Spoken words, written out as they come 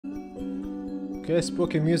Okay,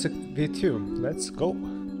 Spooky Music V2. Let's go.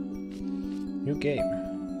 New game.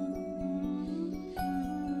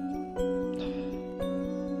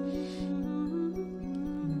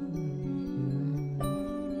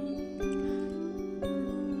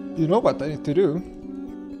 You know what I need to do?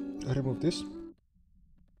 Remove this.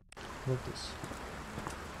 Remove this.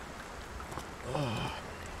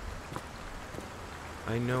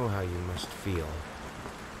 I know how you must feel.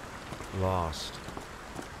 Lost.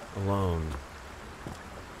 Alone.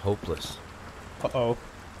 Hopeless. Uh-oh.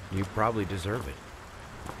 You probably deserve it.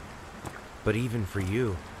 But even for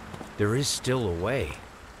you, there is still a way.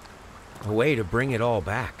 A way to bring it all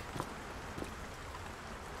back.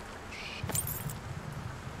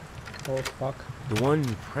 Oh, fuck. The one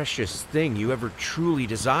precious thing you ever truly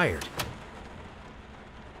desired.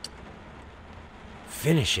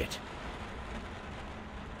 Finish it.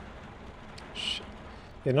 Shit.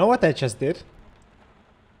 You know what I just did?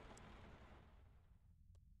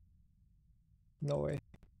 No way.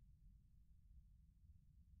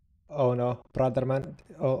 Oh no, brother man.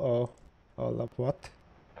 Oh. Hold up, what?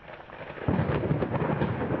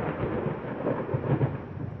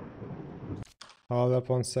 Hold up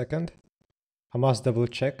 1 second. I must double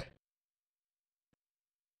check.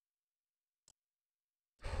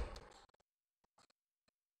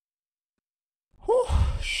 Whew,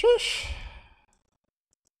 shush.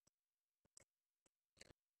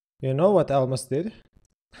 You know what I almost did?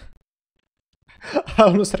 I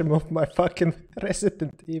almost removed my fucking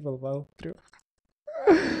Resident Evil walkthrough.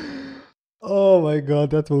 Oh my god,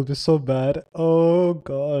 that will be so bad. Oh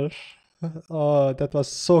gosh. Oh, that was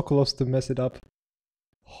so close to mess it up.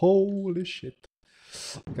 Holy shit.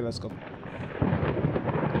 Okay, let's go.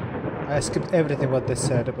 I skipped everything what they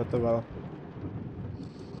said, but well.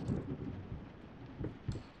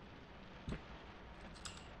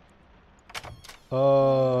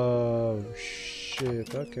 Oh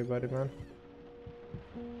shit. Okay, buddy man.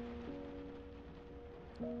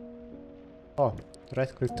 Oh,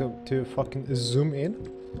 right click to fucking zoom in.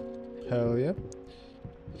 Hell yeah.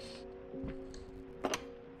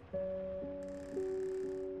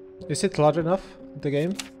 Is it large enough, the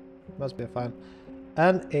game? Must be fine.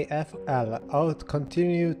 NAFL, out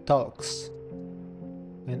continue talks.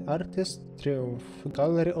 An artist triumph,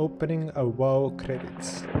 gallery opening a WoW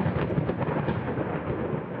credits.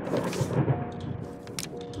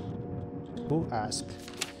 Who asked?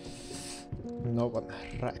 No one,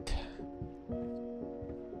 right.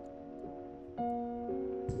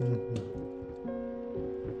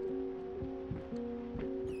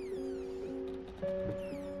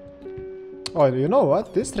 Oh, you know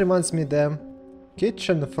what? This reminds me the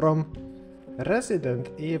kitchen from Resident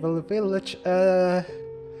Evil Village.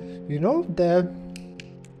 You know the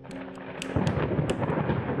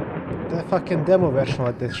fucking demo version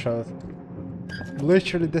what they showed.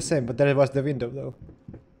 Literally the same, but there was the window though.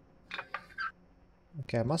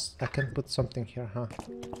 Okay, I can put something here, huh?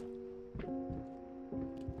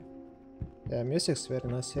 Yeah, music's very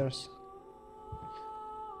nice here.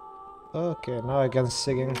 Okay, now again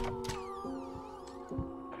singing.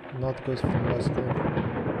 Not good from last game.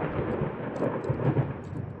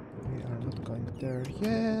 We are not going there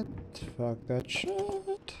yet. Fuck that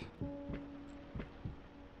shit.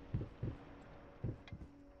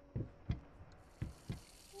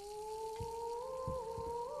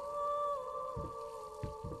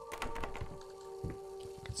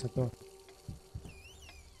 It's a door.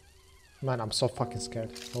 Man, I'm so fucking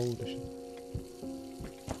scared. Holy shit.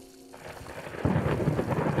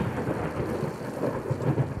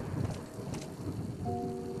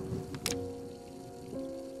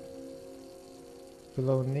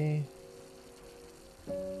 Below knee.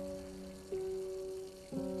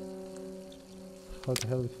 How the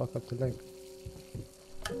hell did fuck up the leg?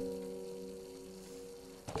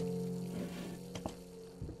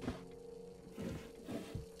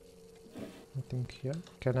 Nothing here.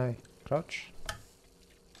 Can I crouch?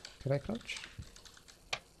 Can I crouch?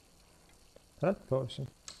 That person.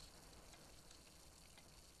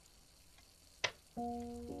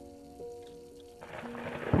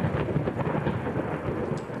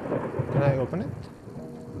 Can I open it?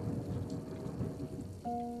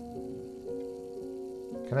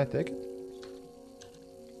 Can I take it?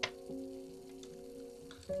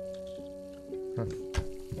 Huh.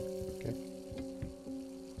 Okay.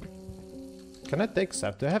 Can I take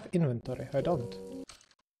stuff? Do I have inventory? I don't.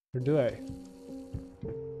 Or do I?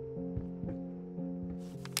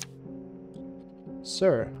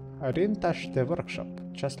 Sir, I didn't touch the workshop,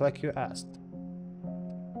 just like you asked.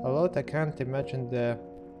 Although I can't imagine the...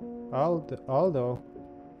 Although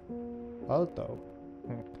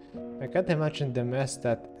I can't imagine the mess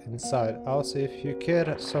that's inside. Also, if you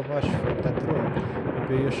care so much for that room,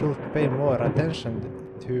 maybe you should pay more attention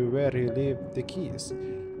to where you leave the keys.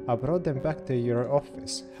 I brought them back to your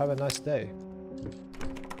office. Have a nice day.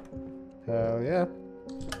 Hell yeah.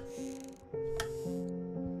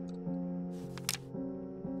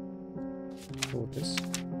 Oh, this.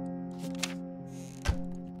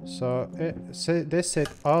 So, they said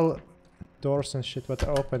all doors and shit that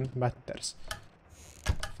are open matters.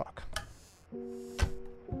 Fuck.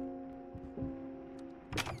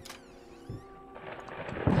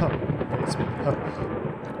 Huh, basement.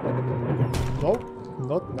 No,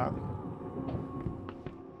 not now.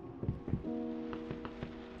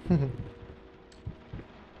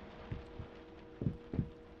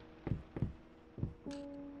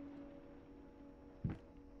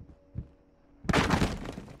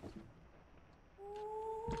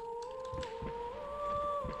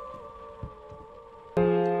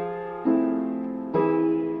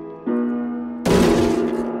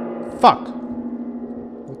 Fuck!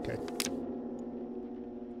 Okay.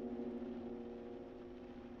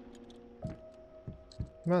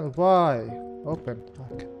 Man, why? Open.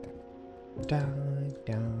 Okay. Down,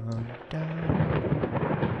 down,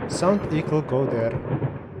 down. Sound equal, go there.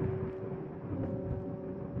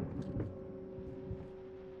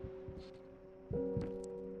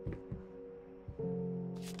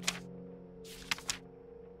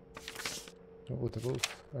 Oh, the wolf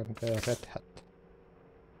and the red hat.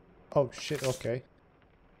 Oh shit, okay.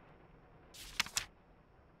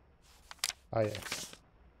 Ah yeah.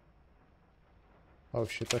 Oh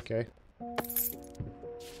shit, okay.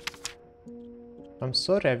 I'm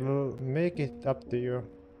sorry, I will make it up to you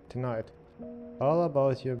tonight. All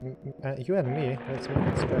about you, you and me. Let's make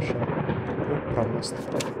it special. You promised.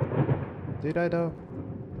 Did I though?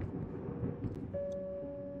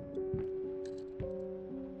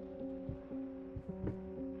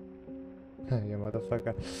 You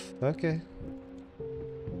motherfucker. Okay.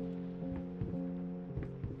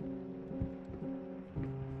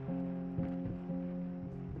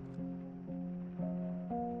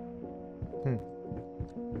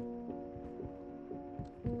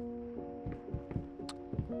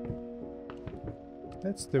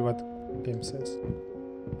 Let's do what game says.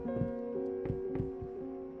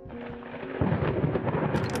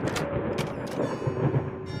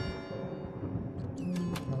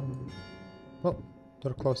 Well,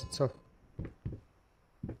 door closed itself.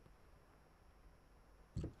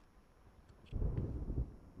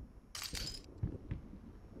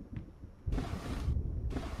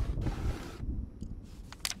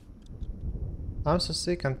 I'm so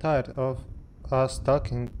sick and tired of us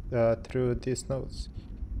talking through these notes.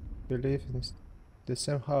 We live in the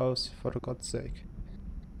same house, for God's sake.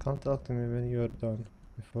 Come talk to me when you're done,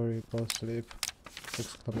 before you go sleep.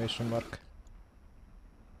 Exclamation mark.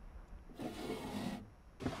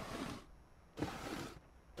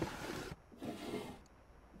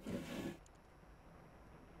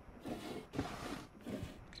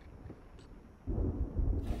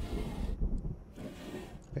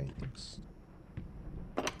 Paintings.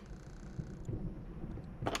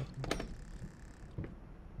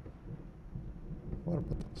 Water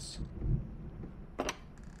bottles.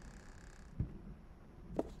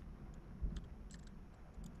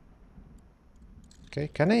 Okay,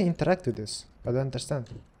 can I interact with this? I don't understand.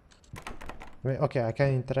 I mean, okay, I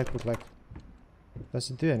can interact with, like, does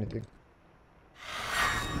it do anything?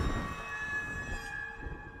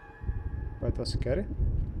 Wait, was scary?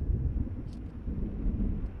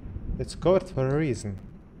 It's covered for a reason.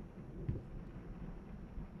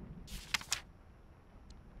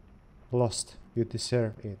 Lost. You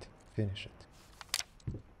deserve it. Finish it.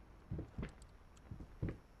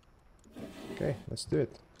 Okay, let's do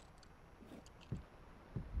it.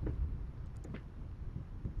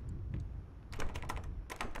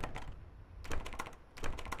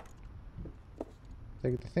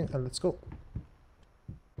 Take the thing and let's go.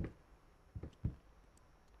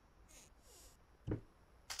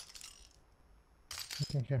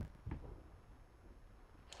 Nothing here.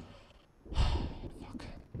 Fuck.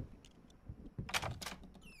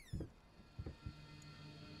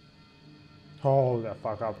 Hold the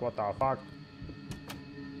fuck up, what the fuck?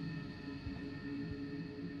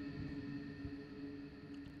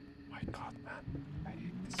 My god, man. I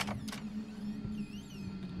hate this.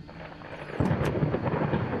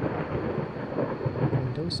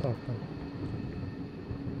 Windows open.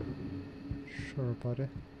 Sure, buddy.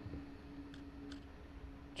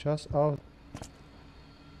 Just out.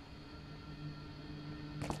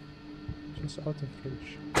 Just out of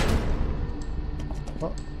reach.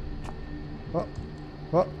 What? What?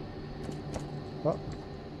 What? What?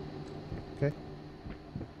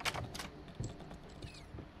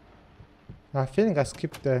 I think I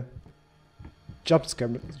skipped the jump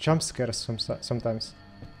scares sometimes.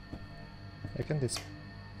 I can this.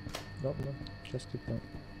 No, just keep going.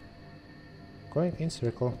 Going in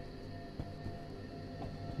circle.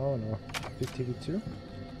 Oh no. BTV2?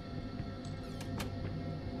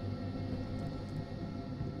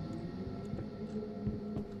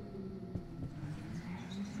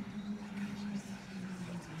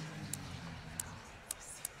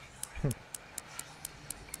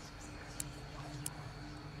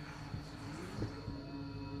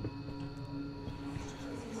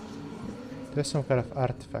 There's some kind of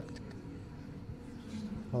artifact.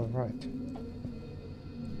 Alright.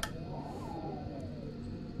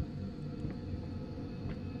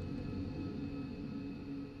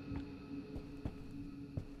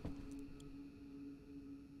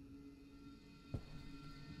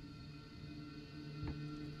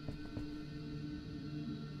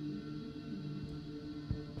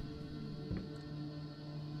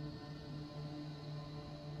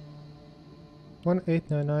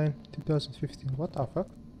 (1899) 2015. What the fuck?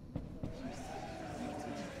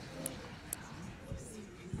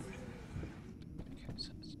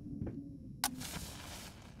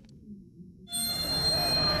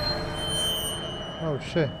 Oh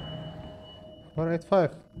shit.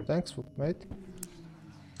 485. Thanks, mate.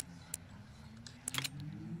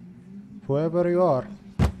 Whoever you are.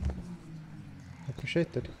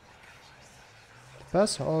 Appreciate it.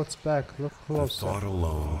 Pass all its back. Look The closer. thought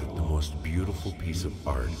alone that the most beautiful piece of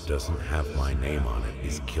art doesn't have my name on it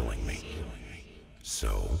is killing me.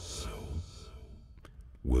 So,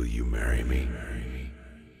 will you marry me?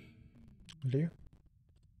 Will you?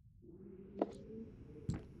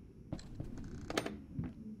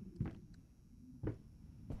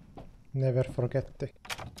 Never forget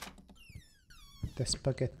the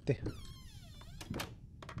spaghetti.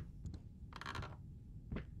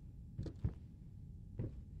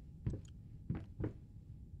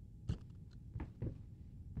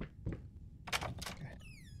 Okay.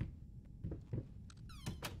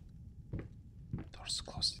 Doors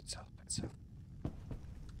close itself.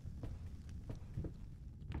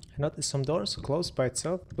 I noticed some doors close by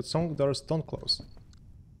itself, but some doors don't close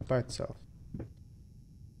by itself.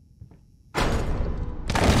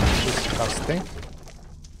 Disgusting.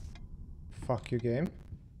 Fuck you, game.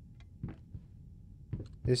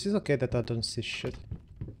 This is okay that I don't see shit.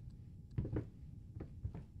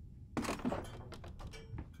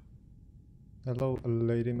 Hello,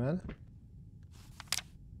 lady man.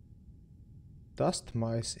 Dust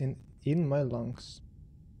mice in my lungs.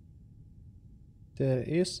 There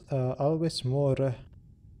is always more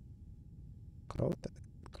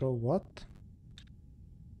crow what?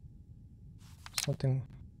 Something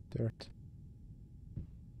dirt.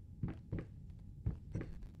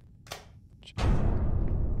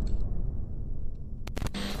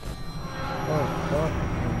 Oh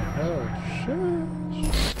fucking hell, shit.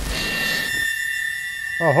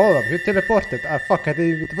 Oh hold up, you teleported. Ah fuck, I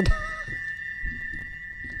didn't even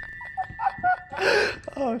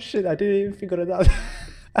oh shit, I didn't even figure it out.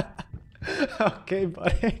 Okay,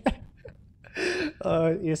 buddy.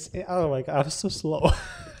 Yes, oh my god, I was so slow.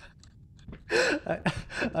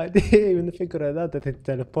 I didn't even figure it out that it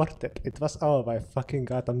teleported. It was, oh my fucking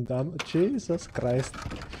god, I'm dumb. Jesus Christ.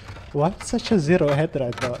 Why such a zero head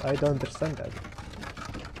right now? I don't understand that.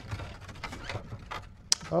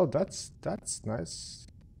 Oh, that's nice.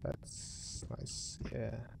 That's nice,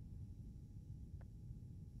 yeah.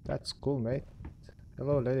 That's cool, mate.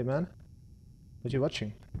 Hello, lady man. What you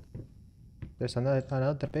watching? There's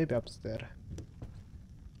another baby upstairs.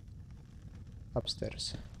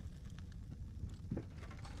 Upstairs.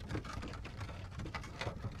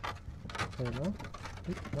 No?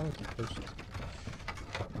 No, it's closed.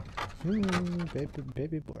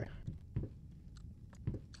 Baby boy.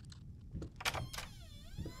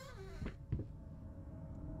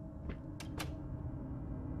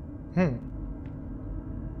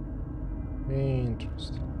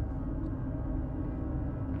 Interesting.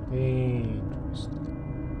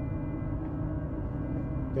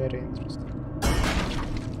 Very interesting.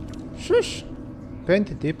 Shush!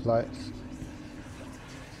 20 deep lights.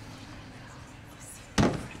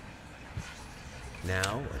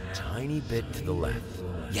 Now, a tiny bit to the left.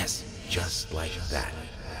 Yes, just like that.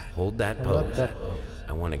 Hold that pose.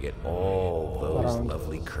 I want to get all those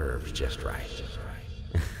lovely curves just right.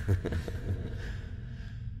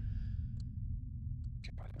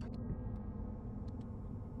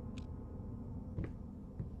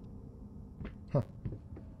 Huh.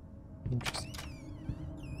 Interesting.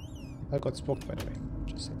 I got spooked, by the way.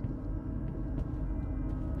 Just saying.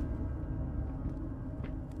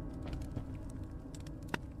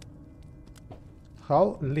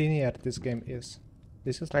 how linear this game is.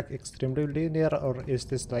 This is like extremely linear, or is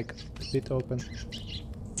this like a bit open?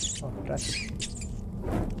 Oh, rats.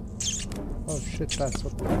 Oh shit, rats.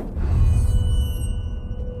 What the...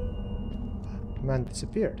 Man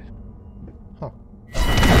disappeared. Huh.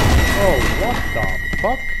 Oh, what the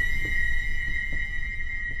fuck?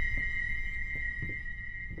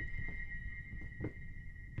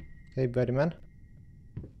 Hey, buddy man.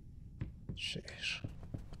 Sheesh.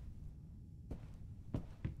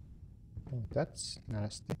 Oh, that's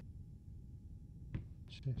nasty.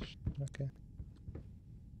 Sheesh. Okay.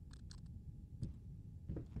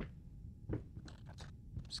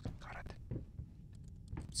 Got it.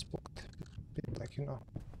 It's booked. Bit like, you know.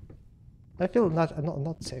 I feel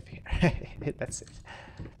not safe here. That's it.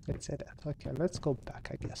 Let's say that. Okay, let's go back,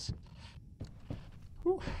 I guess.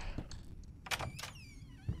 Whew.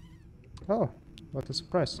 Oh, what a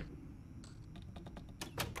surprise.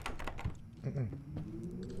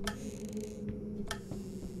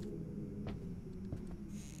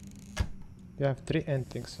 You have 3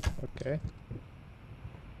 endings. Okay.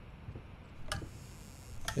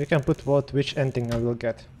 You can put which ending I will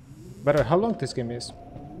get. By the way, how long this game is?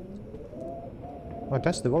 Oh,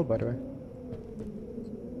 that's the wall, by the way.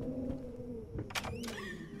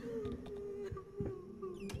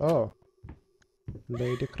 Oh.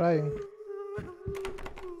 Lady crying.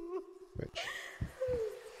 Which?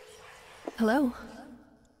 Hello.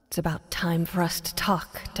 It's about time for us to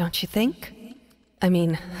talk, don't you think? I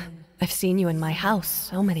mean, I've seen you in my house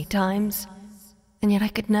so many times, and yet I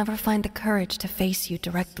could never find the courage to face you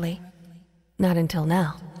directly. Not until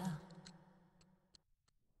now.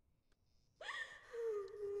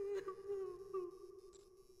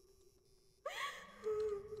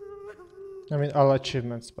 I mean, all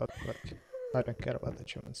achievements, but like, I don't care about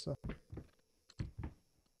achievements, so.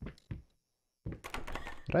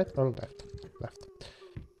 Right or left? Left.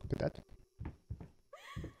 Copy that.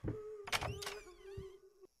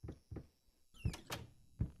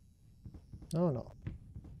 Oh no.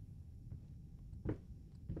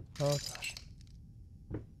 Oh gosh.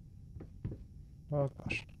 Oh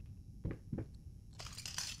gosh.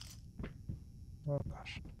 Oh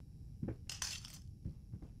gosh.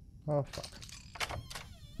 Oh fuck.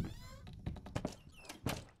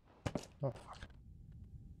 Oh fuck.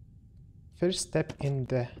 First step in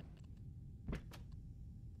the...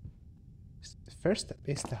 The first step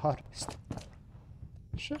is the hardest.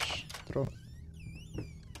 Shush. True.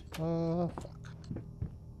 Oh fuck.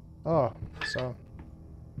 Oh, so...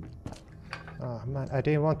 Oh man, I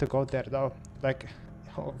didn't want to go there though. Like,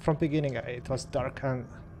 from beginning it was dark and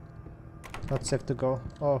not safe to go.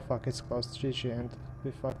 Oh fuck, it's closed. GG, and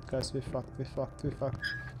we fucked, guys. We fucked.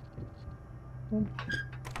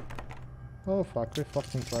 Oh fuck, we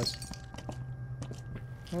fucked him twice.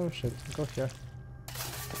 Oh shit, go here.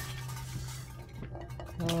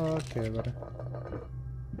 Okay, buddy.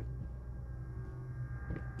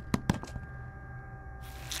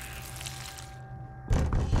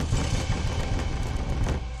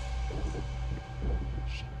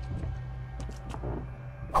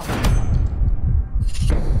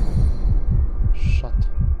 Shut.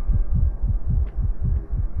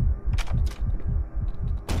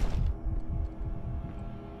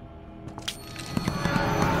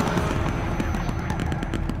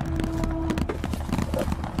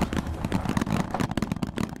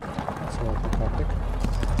 That's a lot of traffic.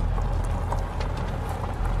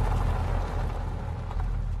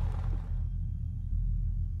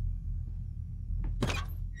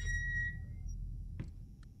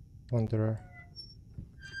 Wanderer.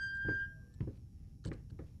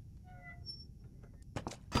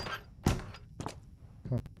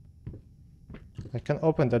 I can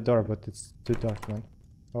open the door, but it's too dark, man.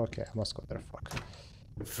 Okay, I must go there, fuck.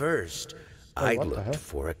 First, Oh, I what the looked hell?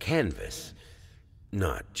 for a canvas.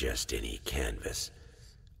 Not just any canvas.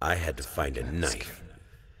 I had to find a knife.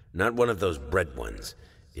 Not one of those bread ones.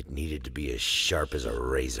 It needed to be as sharp as a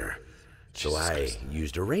razor. So I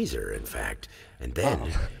used a razor, in fact, and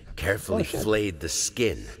then carefully flayed the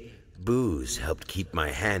skin. Booze helped keep my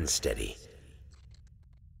hand steady.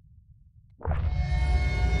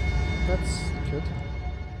 That's cute.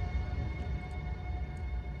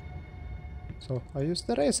 So I used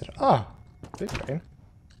the razor. Ah, big brain.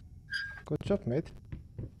 Good job, mate.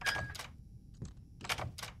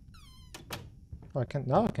 Oh,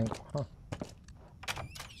 now I can go, huh?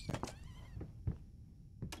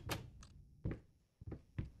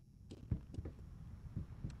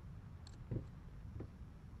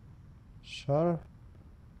 Sharp,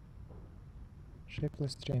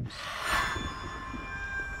 shapeless dreams.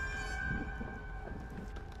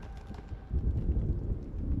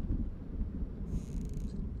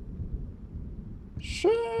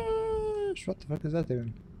 Shush! What the fuck is that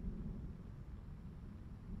even?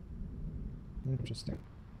 Interesting.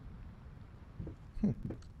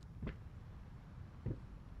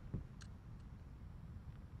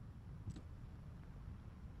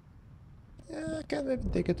 Yeah, I can maybe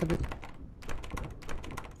take it a bit.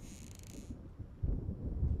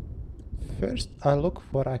 First, I look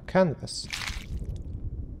for a canvas.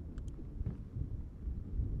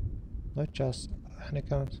 Not just any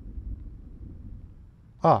canvas.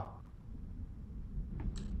 Ah.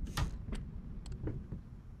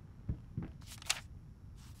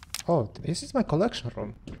 Oh, this is my collection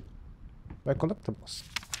room. My collectibles.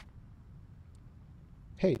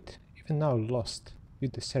 Hate, even now lost. You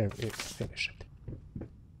deserve it. Finish it.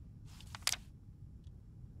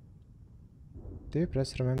 Do you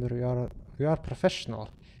press remember you are professional.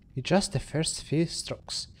 It's just the first few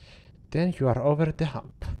strokes. Then you are over the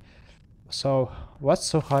hump. So, what's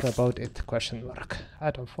so hard about it? Question mark.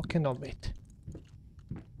 I don't fucking know, mate.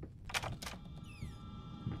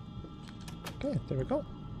 Okay, there we go.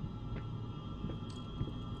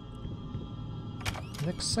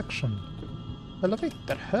 Next section.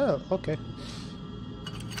 Elevator, hell, okay.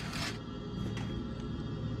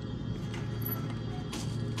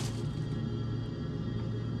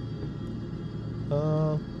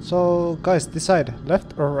 So guys, decide,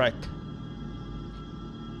 left or right?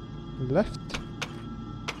 Left?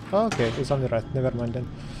 Okay, it's on the right, never mind then.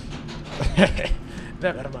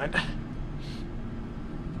 Never mind.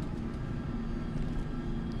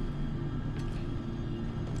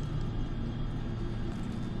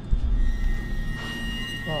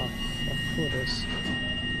 Oh, fuck, who this?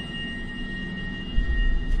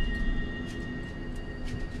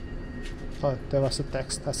 Oh, there was a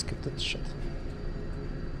text, I skipped that shit.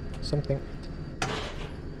 Something.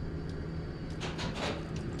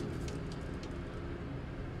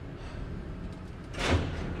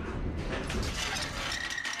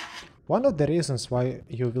 One of the reasons why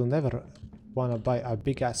you will never wanna buy a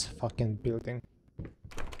big ass fucking building.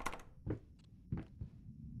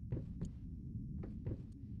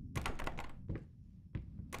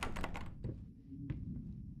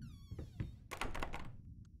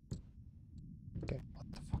 Okay, what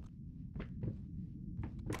the fuck?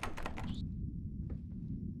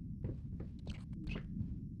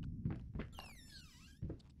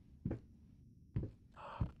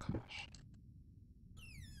 Oh gosh.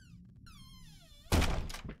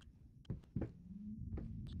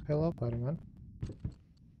 Hello, Spider-Man.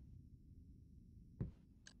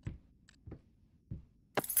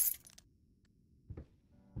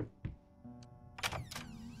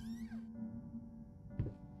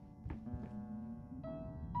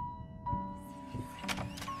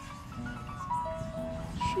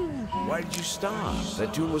 Why did you stop?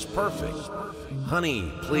 That tune was perfect.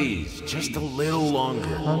 Honey, please, just a little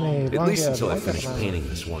longer. Honey, At least longer, until I longer, finish man. painting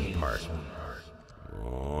this one part.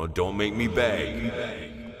 Oh, don't make me beg.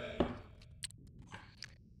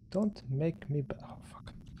 Don't make me oh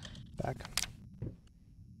fuck. Back.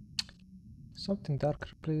 Something darker,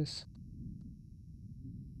 please.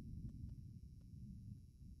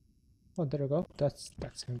 Oh, there we go. That's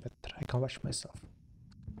even better. I can watch myself.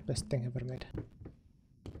 Best thing ever made.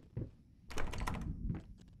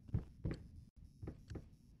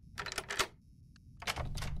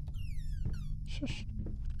 Shush.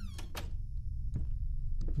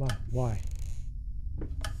 Why?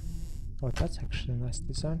 Oh, that's actually a nice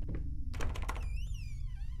design.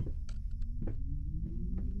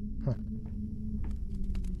 Huh.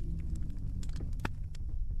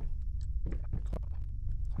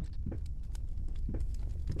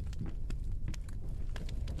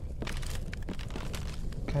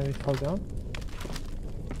 Can we fall down?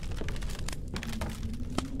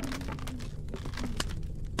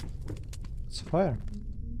 It's fire.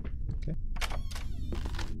 Okay.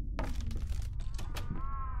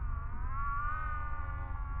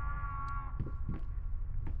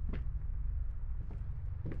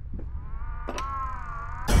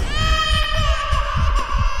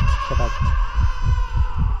 Shut up.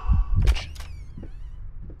 Bitch.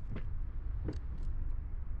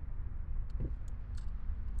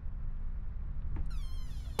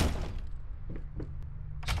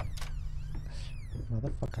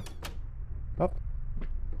 Motherfucker. Oh,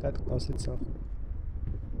 that closed itself.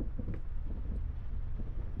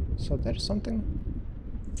 So there's something.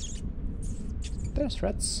 There's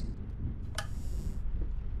rats.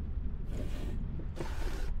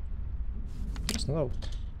 There's a note.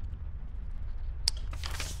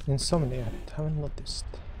 Insomnia, haven't noticed.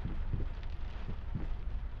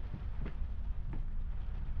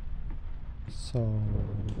 So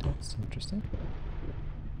that's interesting.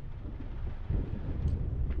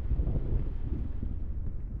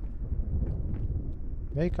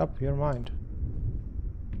 Make up your mind.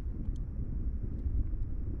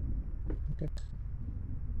 Okay.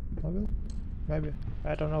 I will. Maybe.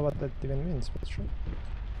 I don't know what that even means, but sure.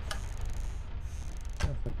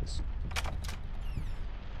 Oh, fuck this.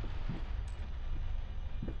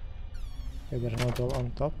 Okay, there's no door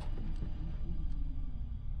on top.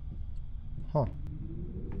 Huh.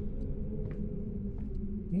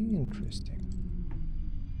 Interesting.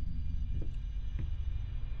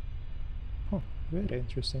 Huh, very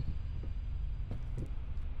interesting.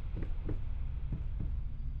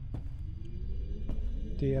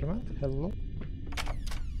 Dear man, hello.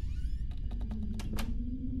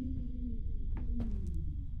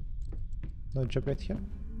 No job right here.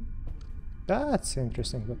 That's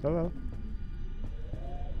interesting, but oh well.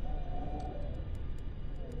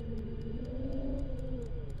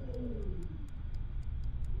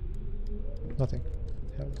 Nothing.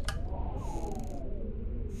 Hell.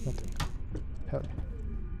 Nothing. Hell.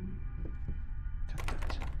 God damn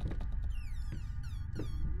it.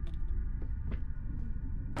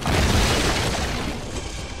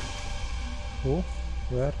 Who?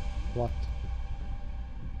 Where? What?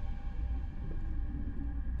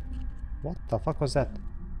 What the fuck was that?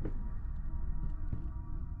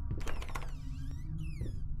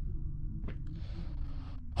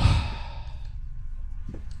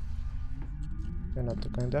 We're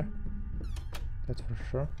not going there. That's for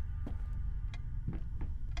sure.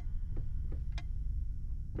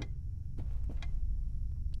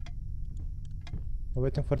 I'm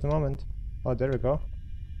waiting for the moment. Oh, there we go.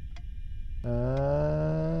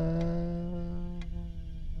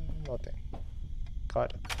 Nothing.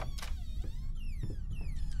 Got it.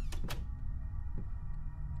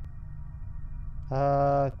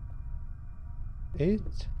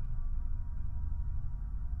 Eight.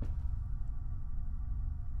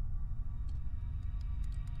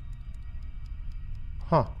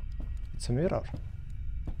 Huh. It's a mirror.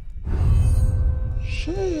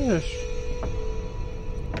 Sheesh.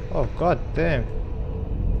 Oh, god damn.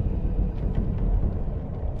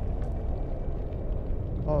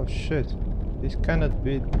 Oh shit. This cannot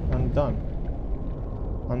be undone.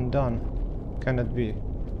 Undone. Cannot be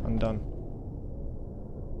undone.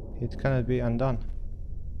 It cannot be undone.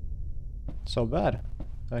 So bad.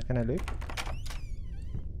 Can I leave?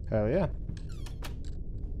 Hell yeah.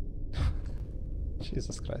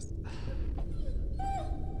 Jesus Christ.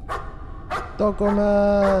 Doggo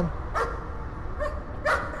man!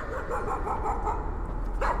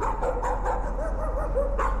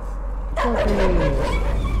 Doggy!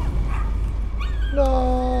 No!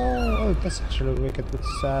 Oh, that's actually wicked but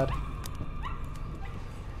sad.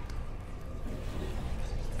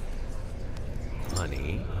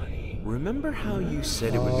 Honey, remember how you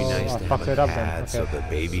said it would be nice to have a cat so the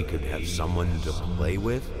baby could have someone to play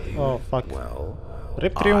with? Oh, fuck. Well,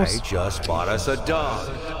 Rip I Triumphs. just bought us a dog.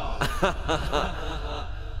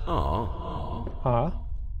 Oh. Huh?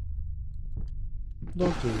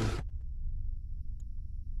 Doggy.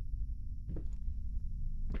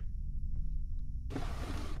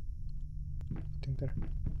 Nothing there.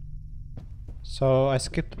 So I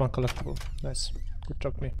skipped one collectible. Nice. Good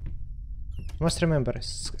job, me. Must remember,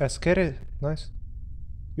 scary. Nice.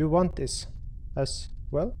 You want this as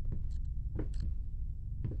well?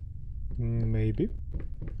 Maybe.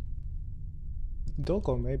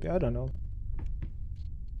 Doggo, maybe. I don't know.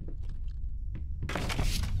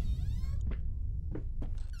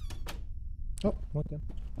 Oh, okay.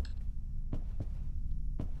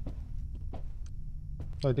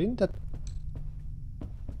 Oh, didn't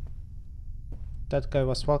that guy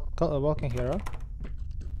was walking here, huh?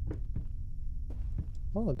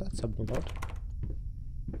 Oh, that's a blood.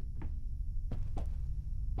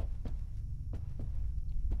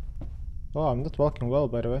 Oh, I'm not walking well,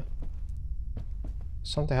 by the way.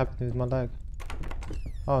 Something happened with my leg.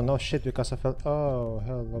 Oh, no shit, because I fell. Oh,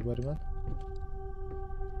 hello, buddy man.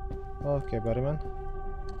 Okay, buddy man.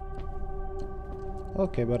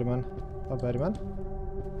 Okay, buddy man. Oh, buddy man.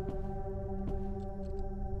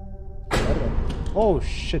 Buddy man. Oh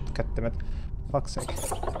shit, goddammit. Fuck's sake.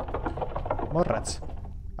 More rats.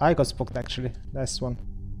 I got spooked actually. Nice one.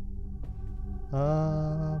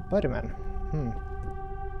 Buddy man.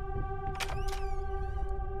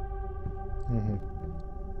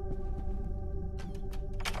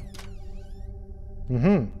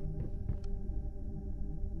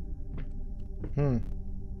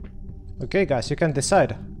 Okay guys, you can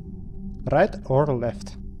decide. Right or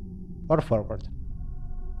left. Or forward.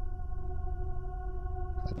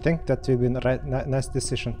 I think that will be a right, nice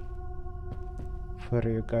decision for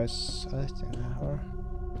you guys.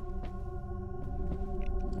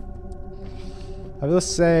 I will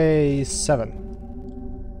say 7.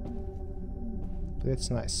 But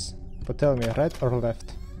it's nice. But tell me, right or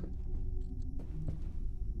left?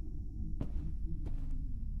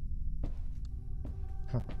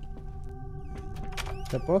 Huh.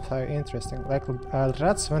 They both are interesting. Like,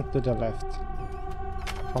 rats went to the left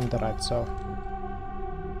from the right, so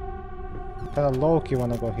kinda low-key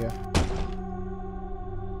wanna go here.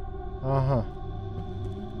 Uh-huh.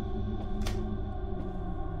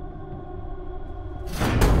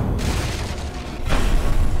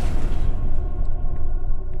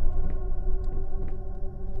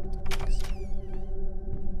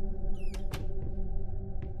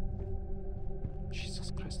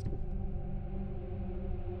 Jesus Christ.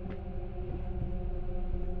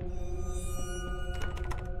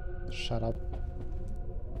 Shut up.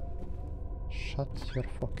 Shut your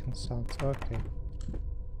fucking sounds. Okay.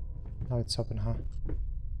 Now it's open, huh?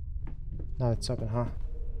 Now it's open, huh?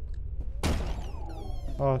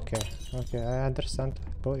 Okay, okay, I understand.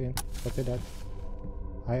 Go in. Copy that.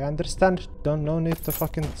 I understand. No need to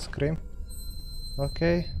fucking scream.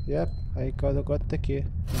 Okay, yep, I got the key.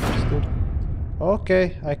 Understood.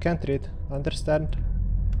 Okay, I can't read. Understand.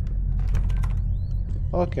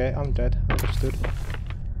 Okay, I'm dead. Understood.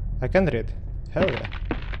 I can read. Hell yeah.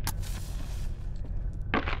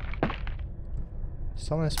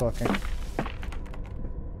 Someone is walking.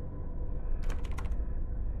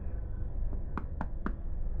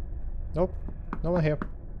 Nope. No one here.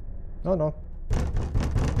 No.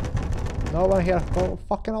 No one here. Go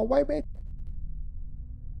fucking away, mate.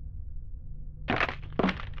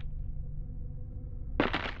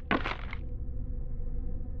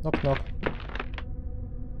 Knock.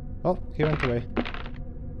 Oh, he went away.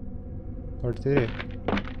 Or did he?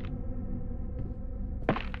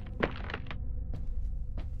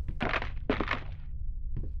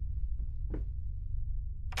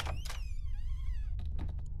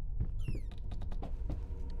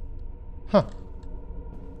 Huh.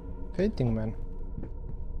 Painting man.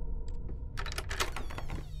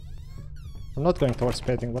 I'm not going towards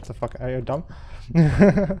painting, what the fuck, are you dumb?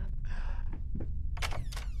 I'm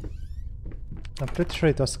pretty sure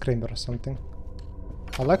it was Screamer or something.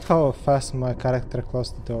 I like how fast my character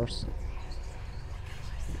closed the doors.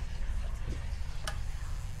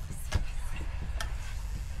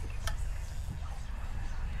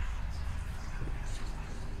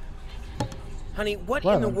 Honey, what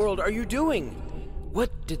in the world are you doing?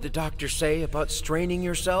 What did the doctor say about straining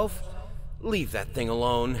yourself? Leave that thing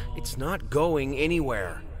alone. It's not going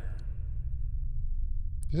anywhere.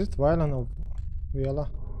 Is it violin or viola?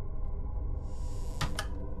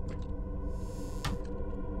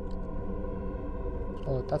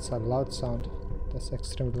 Oh, that's a loud sound. That's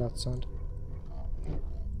extremely loud sound.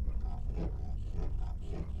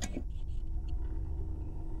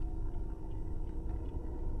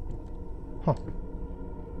 Huh.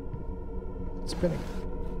 It's spinning.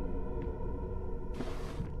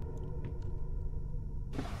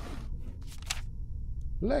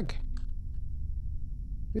 Leg.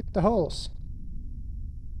 With the holes.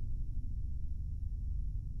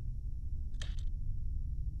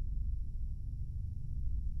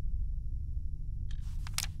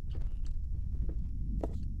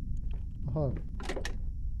 Oh.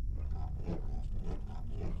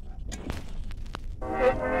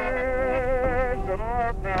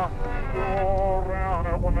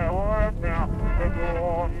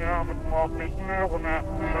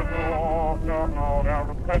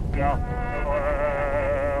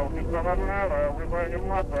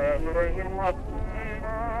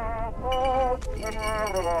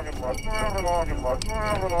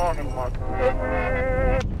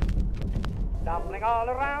 Stumbling all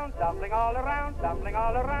around, stumbling all around, stumbling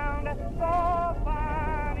all around, so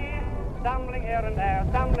funny. Stumbling here and there,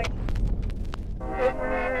 stumbling.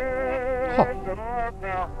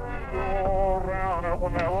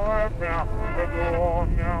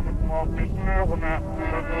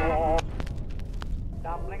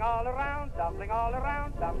 Stumbling all around, stumbling all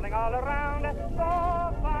around, stumbling all around, so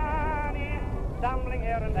funny. Stumbling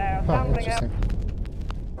here and there, stumbling here. Interesting.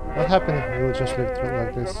 What happened if we will just live through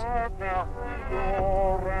like this?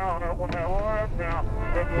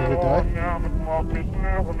 Will we die?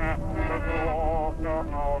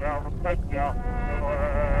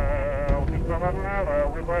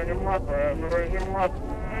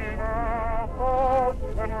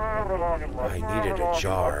 I needed a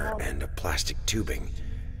jar and a plastic tubing.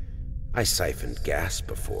 I siphoned gas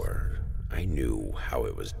before. I knew how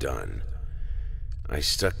it was done. I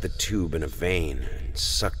stuck the tube in a vein and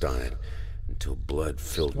sucked on it until blood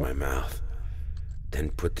filled my mouth.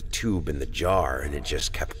 Then put the tube in the jar and it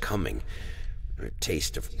just kept coming. A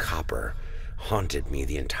taste of copper haunted me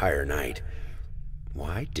the entire night.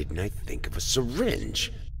 Why didn't I think of a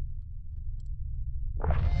syringe?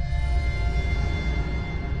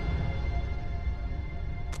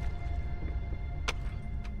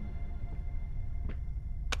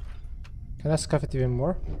 Can I scuff it even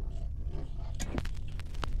more?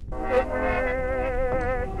 I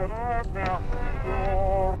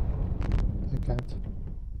can't.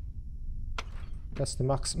 That's the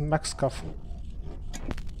max scuff.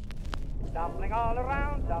 Stumbling all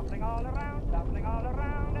around, stumbling all around, stumbling all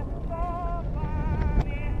around. So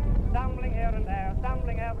funny. Stumbling here and there,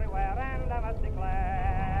 stumbling everywhere, and I must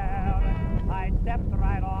declare, I stepped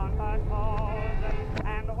right on her toes,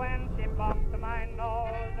 and when she bumped my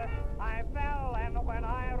nose, I fell, and when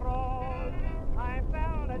I rose, I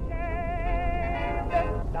felt ashamed.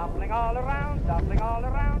 Stumbling all around, stumbling all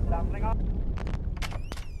around, stumbling all.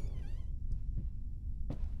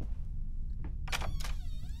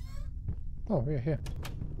 Oh, we're here.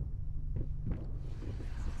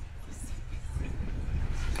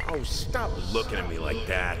 Oh, stop looking at me like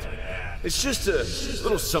that. It's just a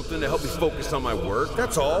little something to help me focus on my work,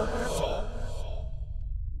 that's all.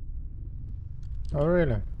 Oh,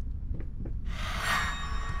 really?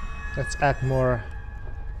 Let's add more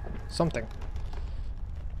something.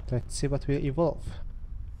 Let's see what will evolve.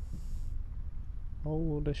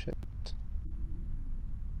 Holy shit.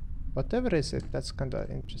 Whatever is it, that's kinda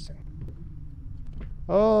interesting.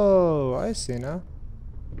 Oh, I see now.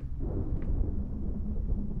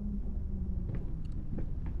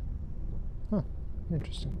 Huh,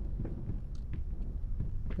 interesting.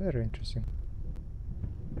 Very interesting.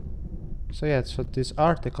 So yeah, so these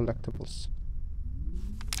are the collectibles.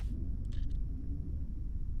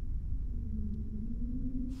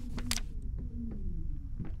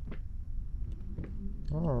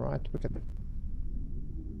 Alright, we can...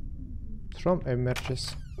 From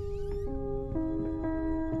emerges.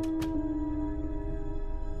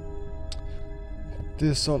 This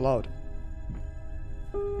is so loud.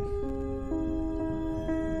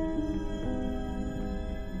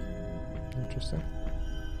 Interesting.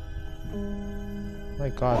 My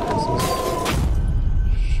god, this is...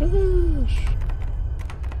 Shush!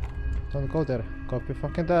 Don't go there. Copy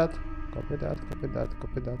fucking that. Copy that, copy that,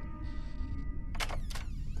 copy that.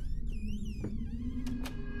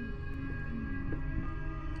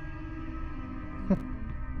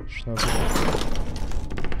 Shush,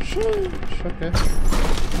 okay.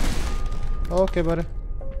 Okay, buddy.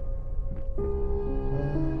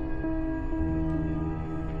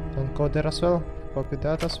 Don't go there as well. Copy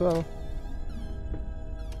that as well.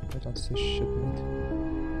 I don't see shit in it.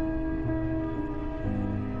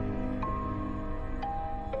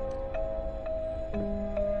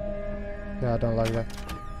 Yeah, I don't like that.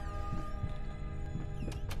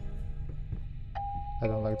 I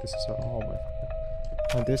don't like this as well. Oh my god.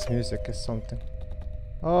 And this music is something.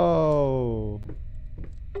 Oh.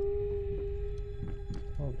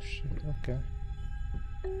 Oh shit, okay.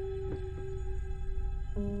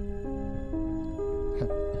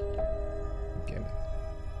 Game.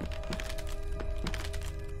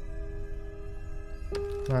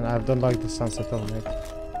 Man, I don't like the sunset at all, mate.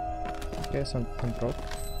 Okay, something broke.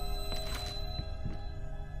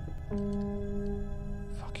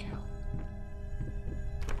 Fuck you.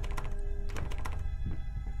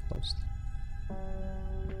 Closed.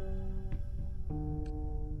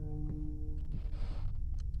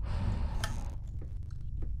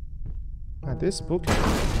 And this book.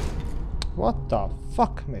 What the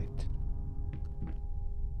fuck, mate?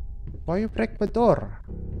 Why you break my door?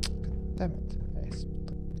 God damn it. Yes.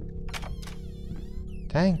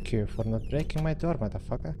 Thank you for not breaking my door,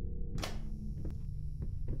 motherfucker.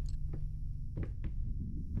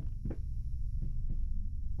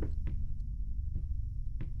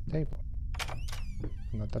 Table.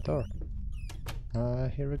 Not the door.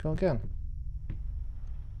 Here we go again.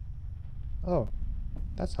 Oh,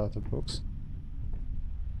 that's out of books.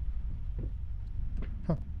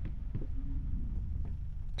 Huh.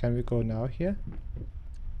 Can we go now here?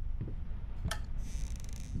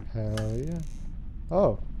 Hell yeah.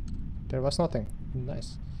 Oh, there was nothing.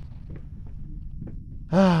 Nice.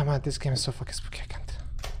 Ah man, this game is so fucking spooky, I can't.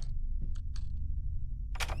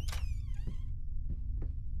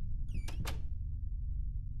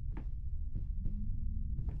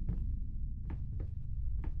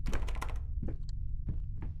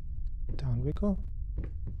 Down we go.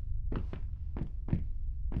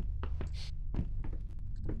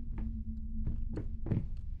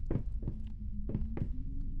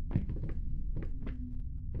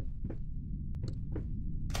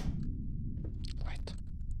 Light.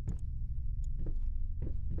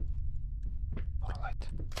 More light.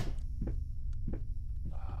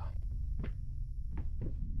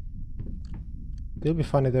 It'll be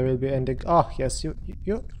funny. There will be ending. Oh yes, you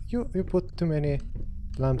put too many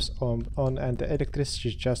lamps on, and the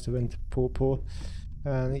electricity just went poo poo.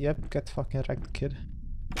 And yep, get fucking wrecked, kid.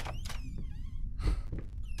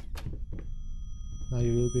 Now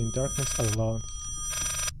you will be in darkness alone.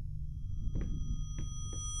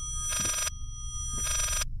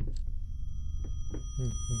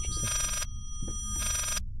 Interesting.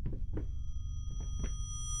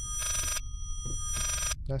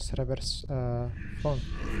 Let's reverse phone.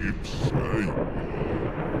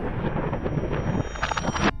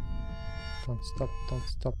 Don't stop, don't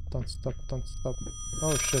stop, don't stop, don't stop.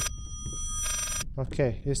 Oh shit.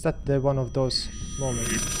 Okay, is that the one of those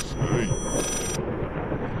moments?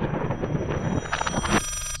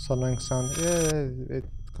 Sonic sound, yeah, it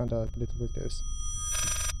kinda a little bit is.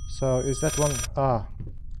 So is that one? Ah,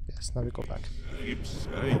 yes, now we go back. There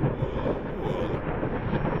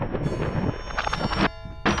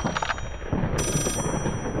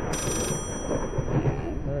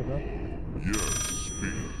we go.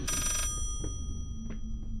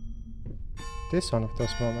 This one of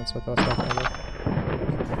those moments what I was talking about.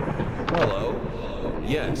 Hello?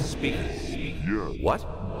 Yes, speaking. Yeah. What?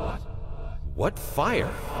 What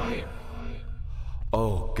fire?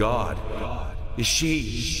 Oh God. Is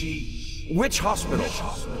she... Which hospital?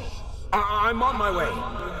 I'm on my way.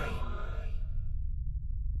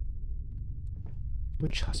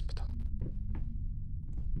 Which hospital?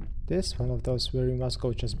 This one of those where you must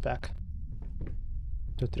go just back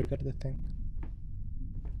to trigger the thing.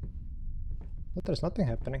 But there's nothing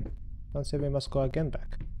happening. Don't say we must go again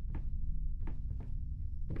back.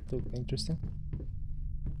 It'll be interesting.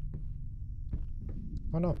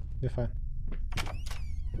 Oh no, we're fine.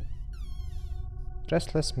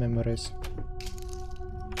 Restless memories.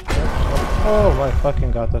 Oh my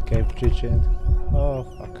fucking god, okay, GG. Oh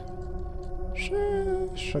fuck.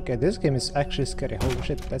 Sheesh. Okay, this game is actually scary. Holy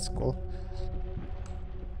shit, that's cool.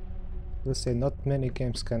 We'll say not many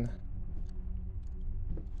games can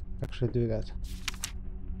actually do that.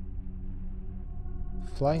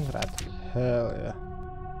 Flying rat. Hell yeah.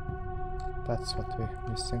 That's what we're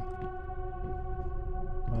missing.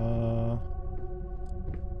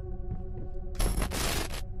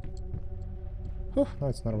 Oh, no,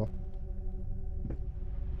 it's normal.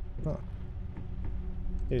 Oh.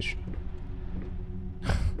 Ish.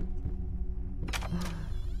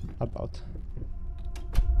 About.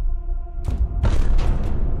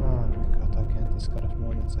 Oh my god, again, these kind of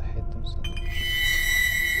moments, I hate them so much.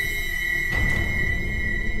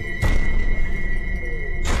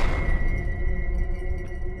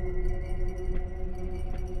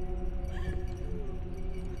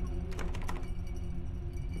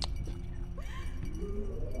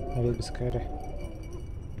 That will be scary.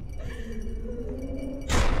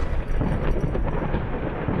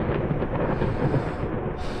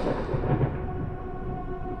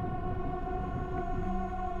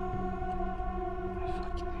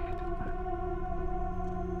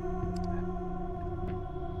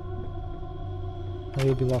 I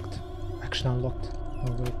will be locked. Action unlocked.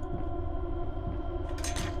 Oh wait.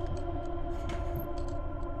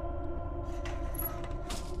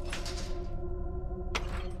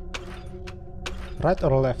 Right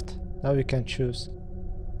or left? Now we can choose.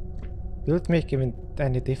 Will it make even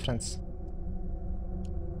any difference?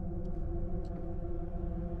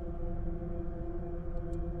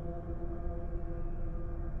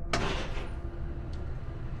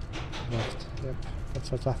 Left. Yep.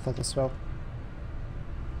 That's what I thought as well.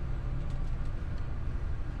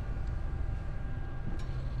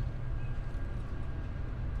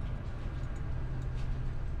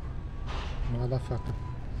 Motherfucker.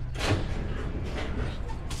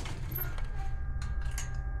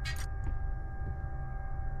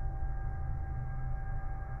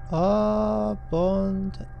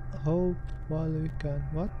 Bond, hope while we can.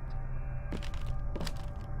 What?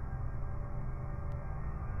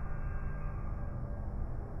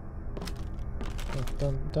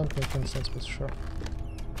 Oh, don't make any sense, but sure.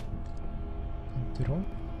 Empty room.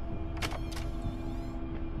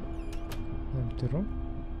 Empty room.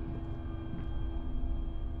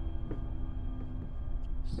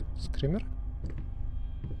 Screamer?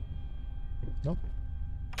 No.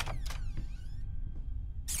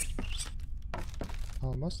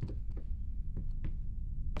 Almost.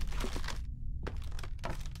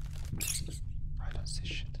 I don't see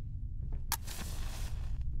shit.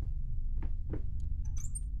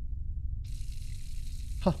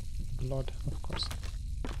 Huh. Blood, of course.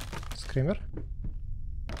 Screamer?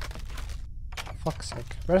 Fuck's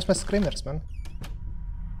sake. Where's my screamers, man?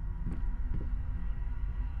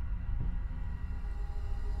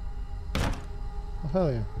 Oh,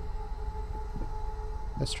 hell yeah.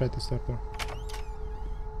 Let's try this door.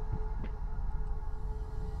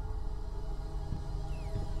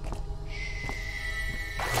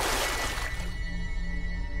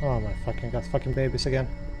 Oh my fucking god, fucking babies again.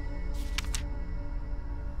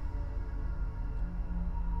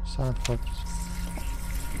 Silent Fortress.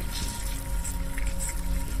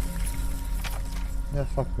 Yeah,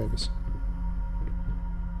 fuck babies.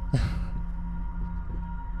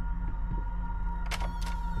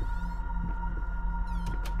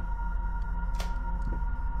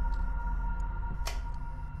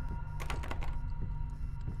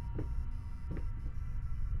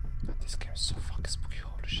 This game is so fucking spooky,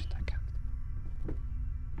 holy shit, I can't.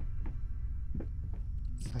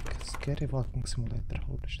 It's like a scary walking simulator,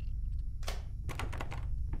 holy shit.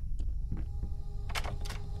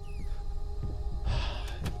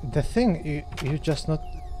 The thing, you're just not...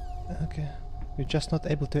 Okay. You're just not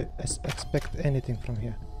able to expect anything from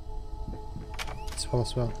here. As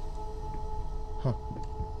well. Huh.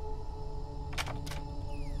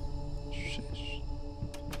 Sheesh.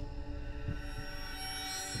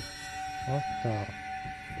 What the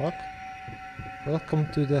fuck?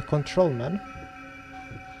 Welcome to the control, man.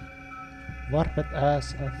 Warped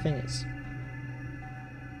as a thing is.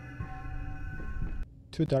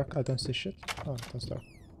 Too dark, I don't see shit. Oh, that's dark.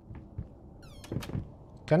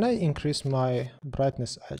 Can I increase my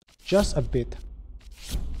brightness just a bit?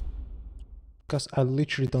 Because I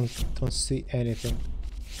literally don't see anything.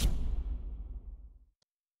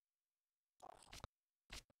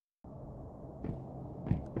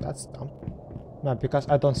 That's dumb. No, because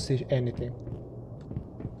I don't see anything.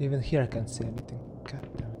 Even here I can't see anything.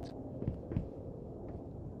 God damn it.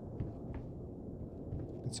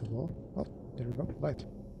 It's a wall. Oh, there we go. Light.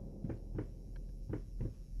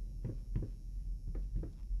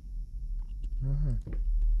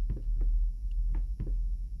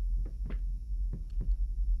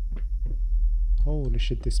 Holy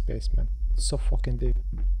shit, this basement. It's so fucking deep.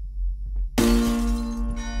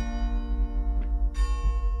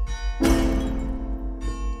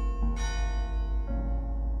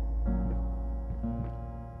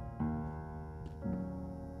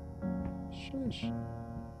 Shush.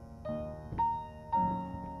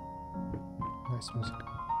 Nice music.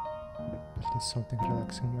 But it's something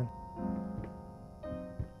relaxing, man.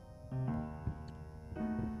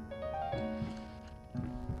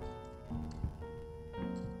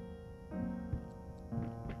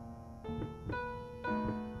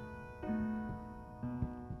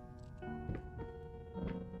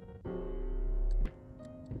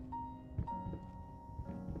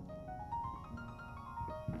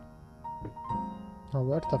 Oh,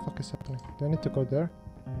 where the fuck is happening? Do I need to go there?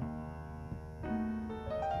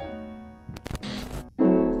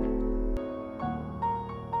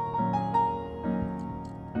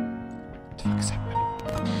 What the fuck is happening?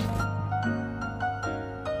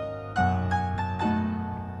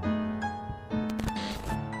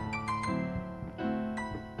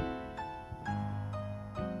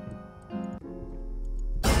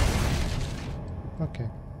 Okay.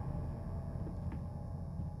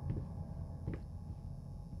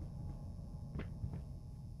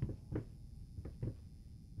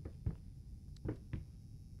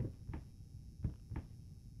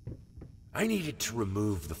 I needed to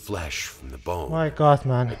remove the flesh from the bone. My god,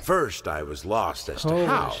 man. At first, I was lost as to Holy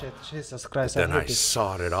how. shit, Jesus Christ. Then I hate it.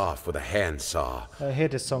 sawed it off with a handsaw, I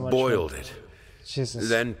hate it so much. boiled man. it, Jesus.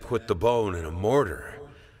 then put the bone in a mortar.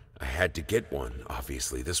 I had to get one,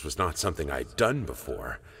 obviously. This was not something I'd done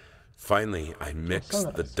before. Finally, I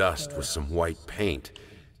mixed the dust with some white paint.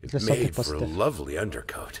 It There's something made for a positive. lovely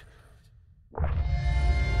undercoat.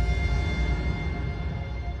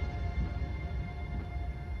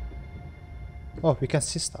 Oh, we can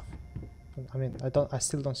see stuff. I mean, I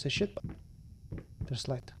still don't see shit, but there's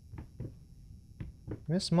light.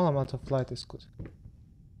 A small amount of light is good.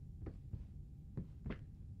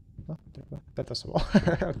 Oh, there we go. That was a wall.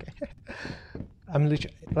 Okay. I'm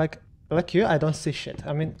literally like you. I don't see shit.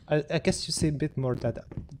 I mean, I guess you see a bit more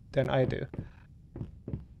than I do.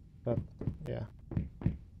 But yeah.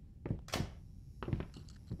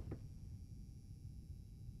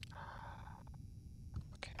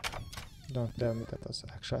 Don't tell me that was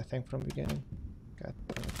actually a thing from the beginning. God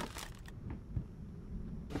damn it.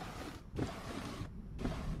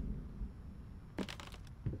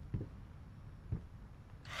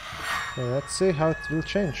 Well, let's see how it will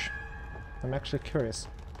change. I'm actually curious.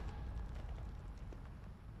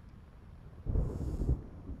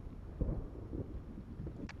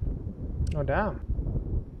 Oh damn.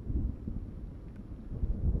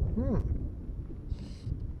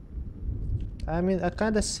 I mean, I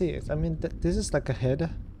kinda see it. I mean, this is like a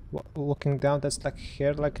head looking down, that's like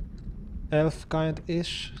hair, like elf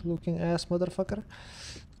kind-ish looking ass motherfucker.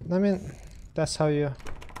 I mean, that's how you...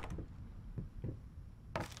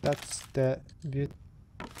 That's the beauty.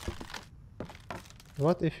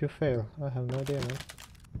 What if you fail? I have no idea, man.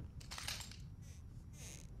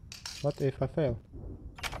 What if I fail?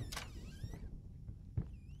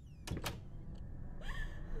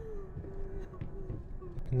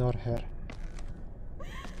 Ignore her.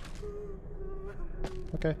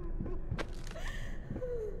 Okay.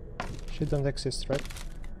 She don't exist, right?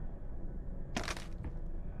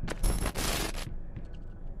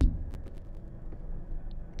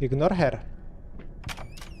 Ignore her.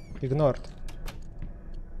 Ignored.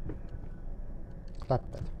 Clap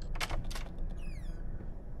it.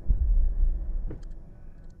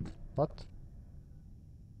 What?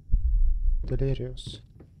 Delirious.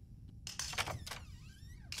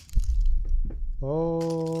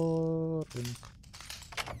 Oh,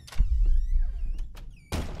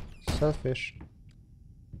 selfish.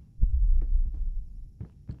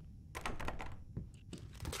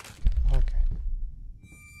 Okay.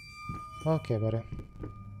 Okay, buddy.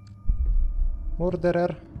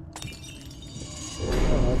 Murderer.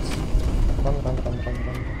 Oh, let's run.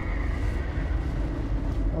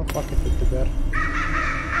 Oh, fuck it with the bear.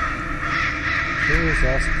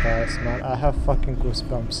 Jesus Christ, man. I have fucking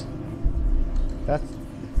goosebumps. That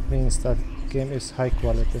means that game is high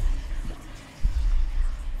quality.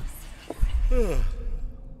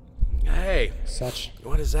 Hey. Such.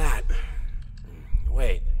 What is that?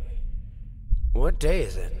 Wait. What day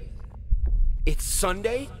is it? It's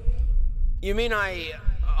Sunday? You mean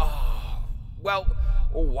Oh. Well,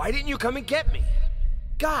 why didn't you come and get me?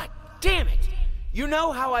 God damn it! You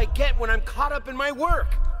know how I get when I'm caught up in my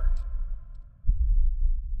work!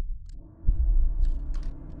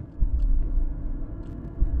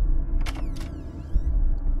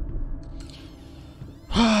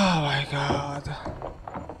 Oh my god.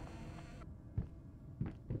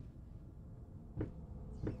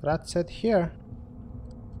 Rat said here,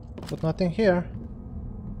 but nothing here.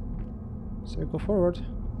 So go forward.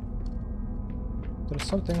 There's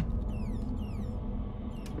something.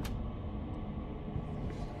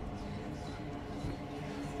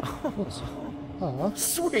 What's... Ah.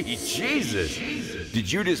 Sweet Jesus!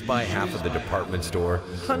 Did you just buy half of the department store?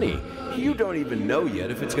 Honey, you don't even know yet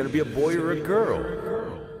if it's gonna be a boy or a girl.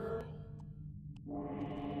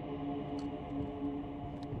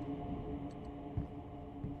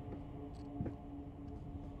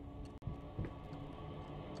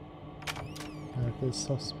 It's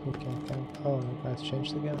so spooky, I can't... Oh my god, it's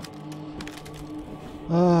changed again.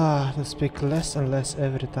 Ah, to speak less and less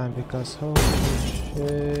every time because holy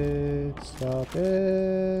shit, stop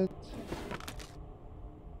it.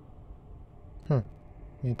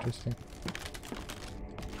 Interesting.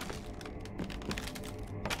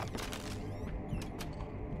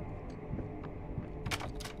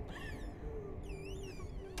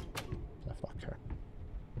 Ah, fuck her.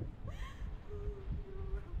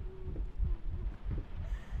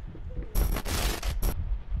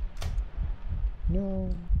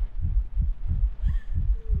 No.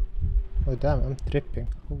 Oh damn, I'm tripping.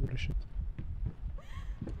 Holy shit.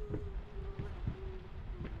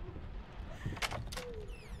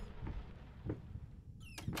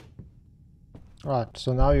 Alright,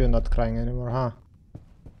 so now you're not crying anymore, huh?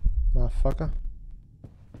 Motherfucker.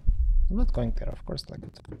 I'm not going there, of course, like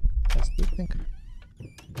it's just sleeping.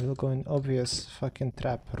 We'll go in obvious fucking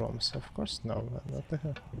trap rooms. Of course no, man. What the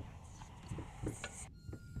hell?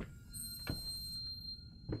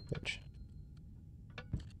 Bitch.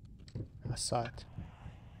 I saw it.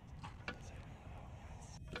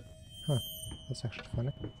 Huh, that's actually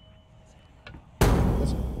funny.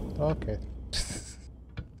 That's okay.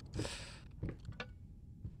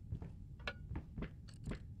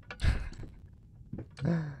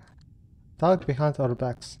 Talk behind our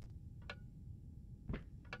backs.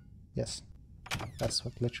 Yes, that's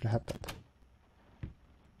what literally happened.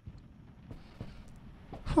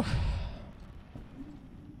 Whew.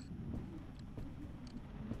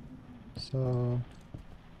 So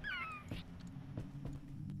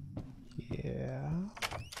yeah.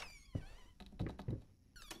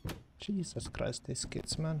 Jesus Christ, these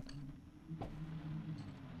kids, man.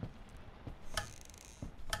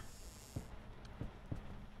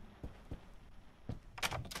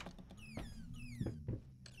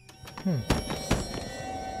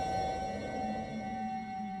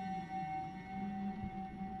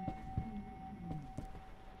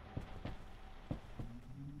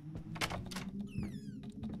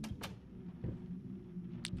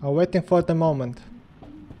 I'm waiting for the moment.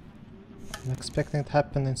 I'm expecting it to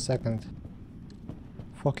happen in a second.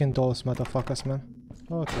 Fucking dolls, motherfuckers, man.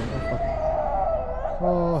 Okay, no fuck.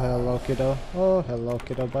 Oh, hello, kiddo. Oh, hello,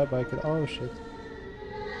 kiddo. Bye bye, kiddo. Oh, shit.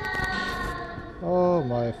 Oh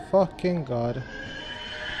my fucking god.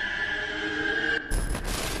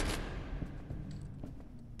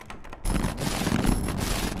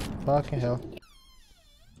 Fucking hell.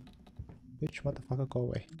 Bitch, motherfucker, go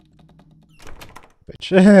away.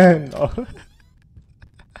 Bitch. No.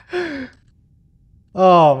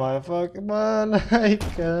 Oh my fucking man, I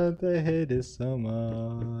can't, I hate this so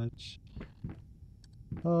much.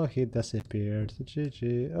 Oh, he disappeared.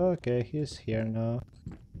 GG. Okay, he's here now.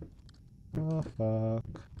 Oh fuck.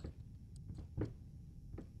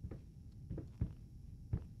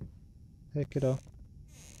 Hey kiddo.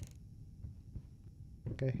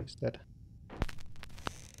 Okay, he's dead.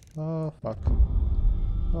 Oh fuck.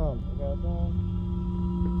 Oh my god, no.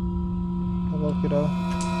 Hello kiddo.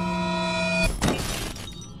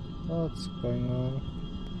 What's going on?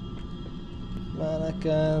 Man, I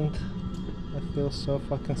can't. I feel so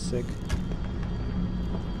fucking sick.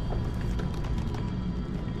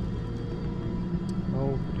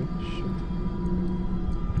 Holy shit.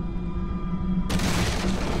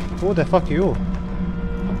 Who the fuck are you?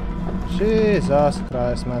 Jesus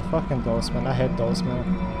Christ, man. Fucking dolls, man. I hate dolls, man.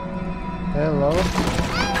 Hello?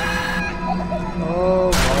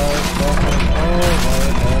 Oh my fucking... Oh my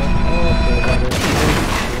god. Okay, that is...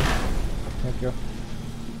 Thank you.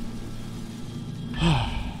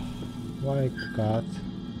 My god.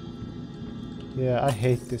 Yeah, I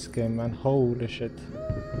hate this game, man. Holy shit.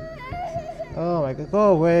 Oh my god.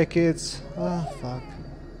 Go away, kids. Oh, fuck.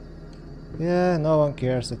 Yeah, no one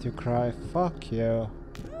cares that you cry. Fuck you.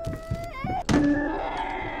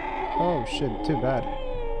 Oh shit, too bad.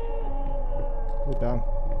 Too dumb.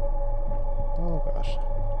 Oh gosh.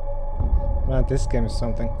 Man, this game is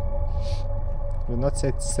something. I would not say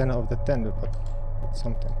it's 10 out of the 10, but it's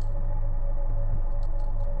something.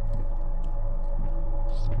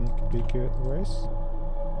 Sneak peek ways.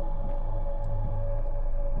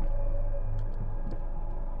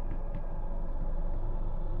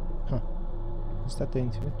 Huh. Is that the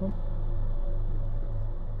infinite one?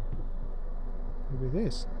 Maybe it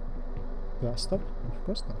is. Do I stop? Of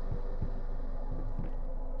course not.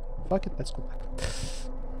 Fuck it, let's go back.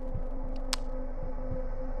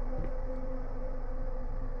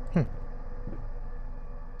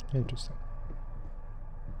 Interesting.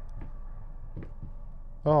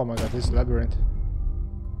 Oh my god, this labyrinth.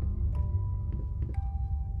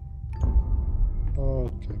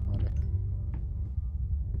 Okay, buddy.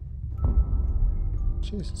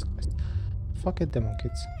 Jesus Christ. Fuck it, demon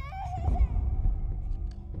kids.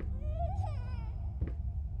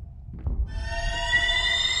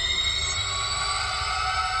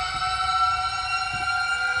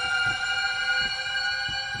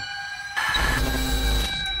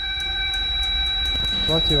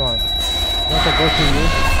 What do you want? Want to go to you?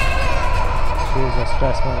 Jesus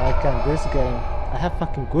Christ, man, I can't. This game, I have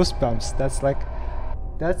fucking goosebumps. That's like,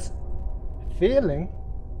 that's feeling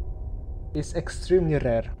is extremely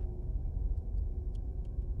rare.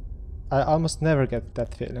 I almost never get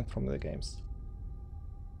that feeling from the games.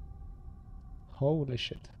 Holy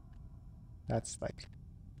shit. That's like,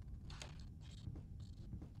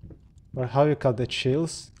 or how you call the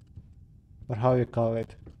chills, or how you call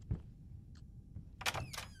it.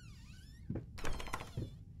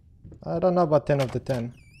 I don't know about 10 of the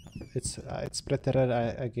 10. It's pretty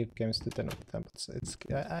rare. I give games to 10 of the 10, but it's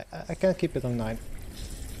I can't keep it on 9.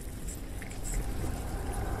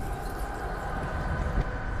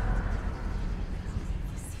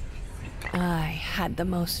 I had the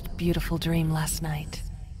most beautiful dream last night.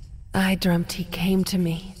 I dreamt he came to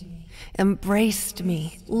me, embraced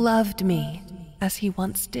me, loved me, as he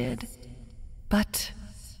once did. But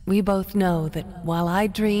we both know that while I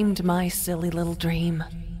dreamed my silly little dream,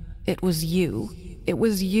 it was you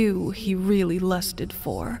he really lusted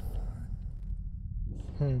for.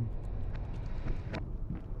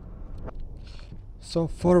 So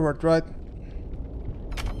forward, right?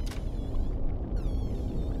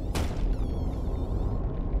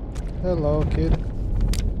 Hello, kid.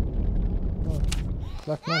 Oh,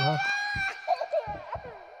 black man, huh?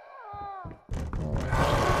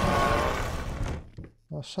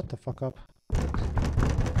 Oh, oh, shut the fuck up.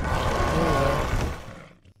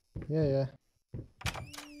 Yeah, yeah.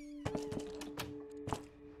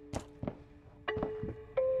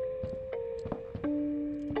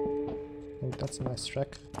 Oh, that's a nice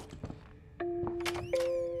track.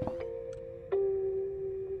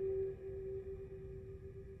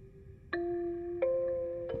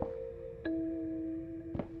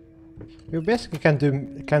 You basically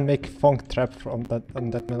can make funk trap from that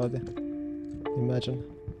on that melody. Imagine.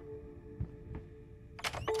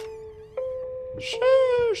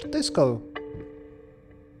 Shush! Disco!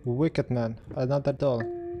 Wicked man, another doll.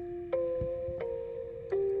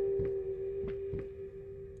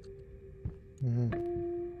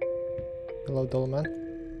 Hello, doll man.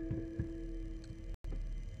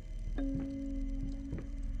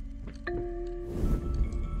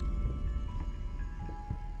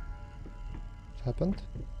 What happened?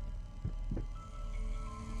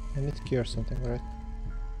 I need to cure something, right?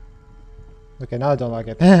 Okay, now I don't like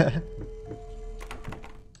it.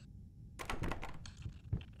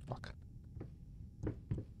 Fuck.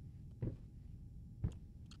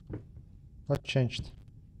 What changed?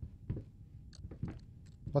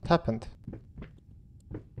 What happened?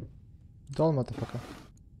 Doll motherfucker.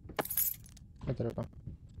 Oh, there we go.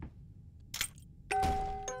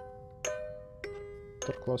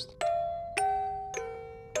 Door closed.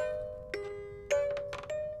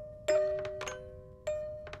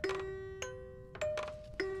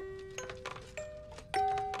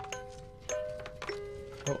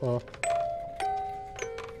 Uh-oh.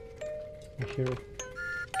 I hear it.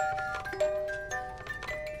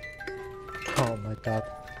 Oh my god.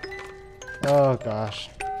 Oh gosh.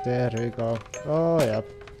 There we go. Oh yep.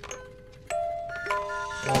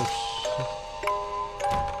 Oh shit.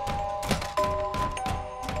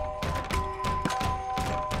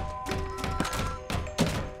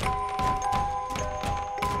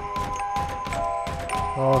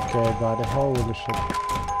 Okay, buddy. Holy shit.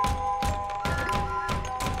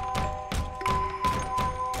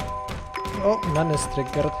 Oh, man is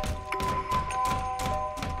triggered.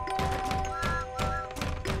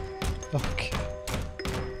 Okay.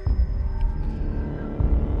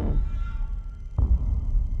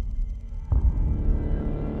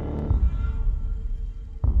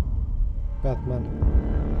 Batman.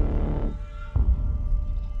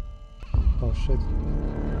 Oh shit.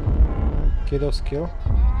 Kiddo's kill.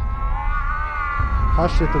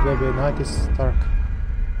 Hush little baby, night is dark.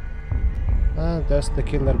 Ah, that's the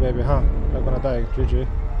killer baby, huh? You're gonna die, GG.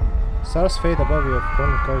 Stars fade above you,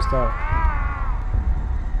 phone goes dark.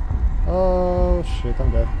 Oh shit,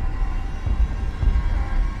 I'm dead.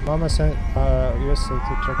 Mama sent US to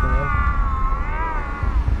checking in.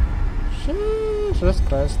 Jesus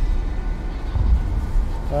Christ.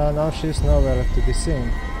 Now she's nowhere to be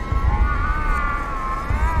seen.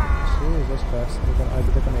 Jesus Christ, I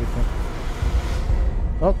detonate me.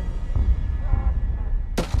 Oh!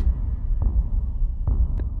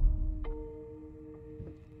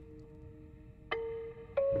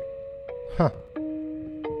 Huh.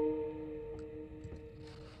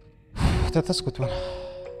 That was a good one.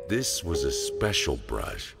 This was a special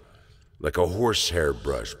brush. Like a horsehair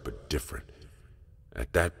brush, but different.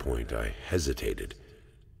 At that point, I hesitated.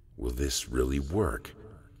 Will this really work?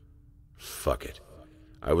 Fuck it.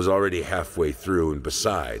 I was already halfway through, and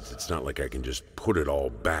besides, it's not like I can just put it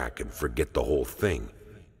all back and forget the whole thing.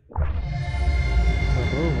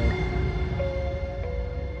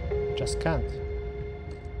 Just can't.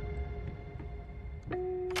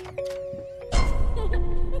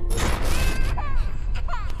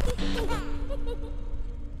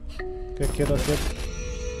 Okay, kiddo, kid.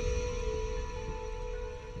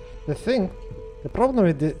 The problem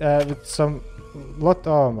with with some lot.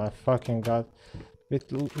 Oh my fucking god!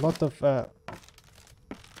 With lot of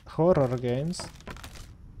horror games,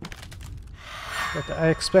 but I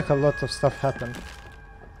expect a lot of stuff happen.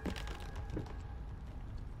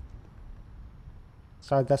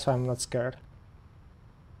 So that's why I'm not scared.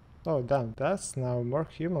 Oh damn, that's now more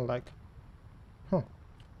human-like. Huh,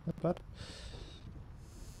 not bad.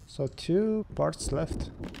 So 2 parts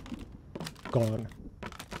left. Gone.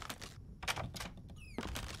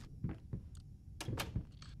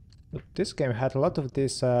 But this game had a lot of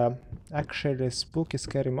these actually spooky,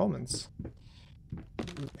 scary moments.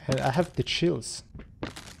 And I have the chills.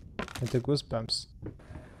 And the goosebumps.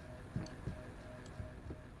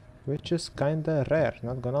 Which is kinda rare,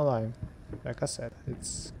 not gonna lie. Like I said,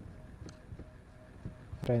 it's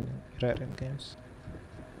rare in games.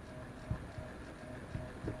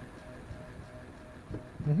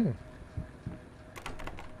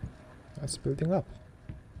 That's building up.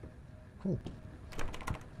 Cool.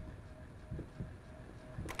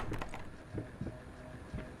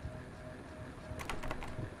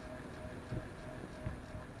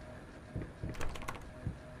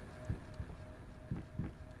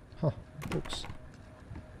 Huh, books.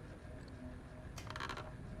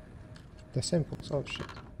 The same books, oh shit.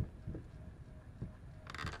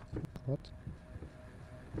 What?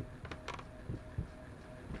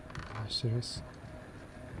 Are you serious?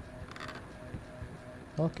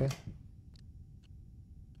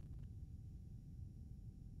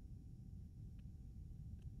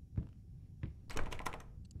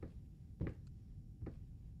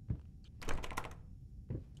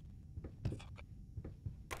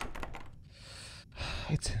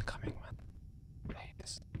 It's incoming, man. I hate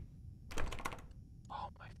this. Oh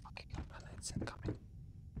my fucking god, man, it's incoming.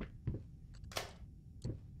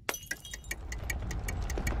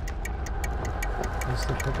 I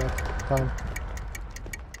still forgot time.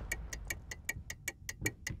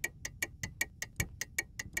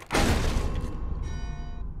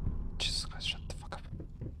 Jesus Christ, shut the fuck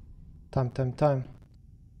up. Time.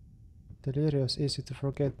 Delirious, easy to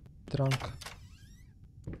forget, drunk.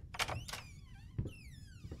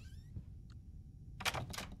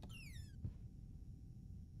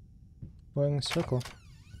 Going in circle.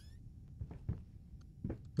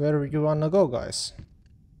 Where you wanna go, guys?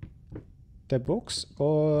 The books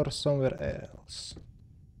or somewhere else?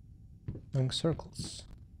 Going circles.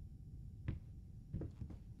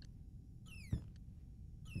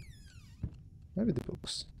 Maybe the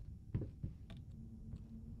books.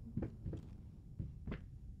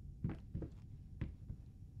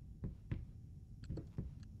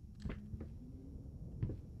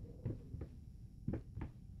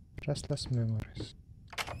 Restless memories.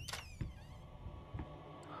 Oh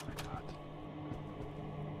my god.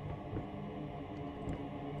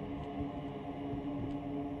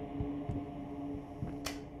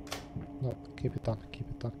 No, keep it on.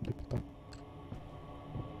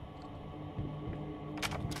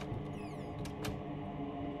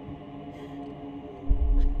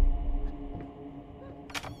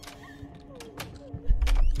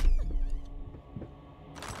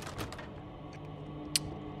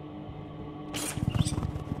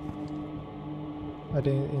 Are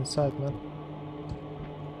they inside, man?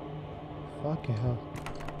 Fucking hell.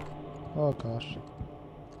 Oh gosh.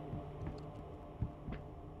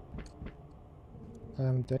 I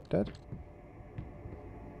am dead.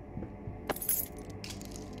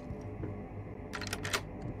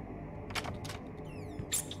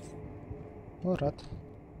 Oh, rat.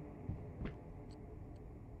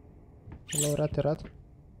 Hello, ratty rat.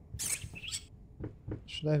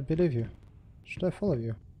 Should I believe you? Should I follow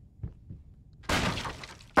you?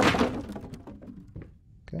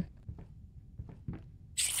 Okay.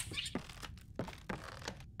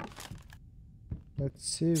 Let's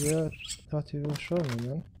see what you will show me,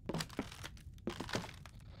 man.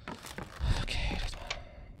 Okay.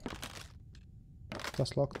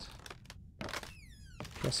 That's locked.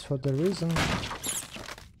 Just for the reason.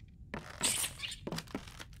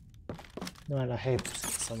 Man, I hate it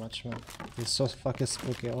so much, man. It's so fucking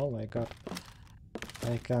spooky. Oh my god.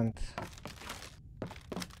 I can't.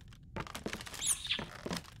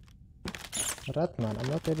 Rat, man, I'm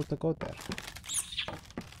not able to go there.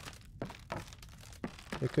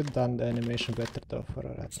 They could have done the animation better though for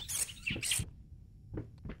a rat.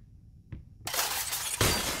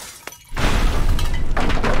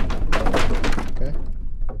 Okay.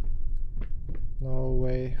 No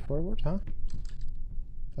way forward, huh?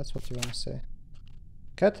 That's what you want to say.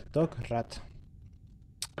 Cat, dog, rat.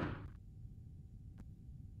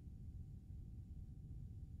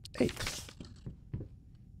 Eight.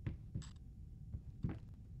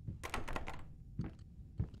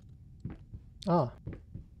 Ah.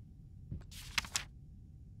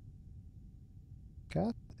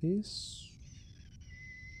 Cat is...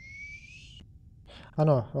 Ah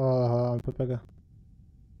no, Pepega.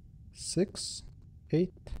 6,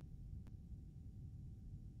 8,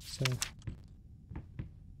 7.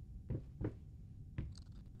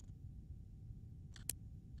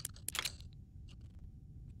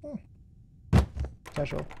 Oh.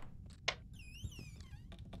 Casual.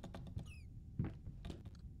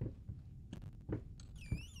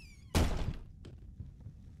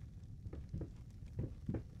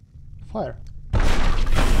 Fire.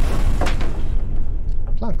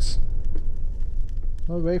 Planks.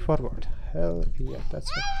 No way forward. Hell yeah,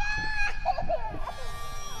 that's it.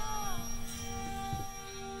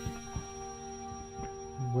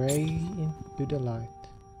 Way into the light.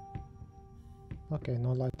 Okay,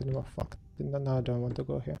 no light anymore. Fuck. Now I don't want to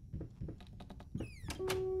go here.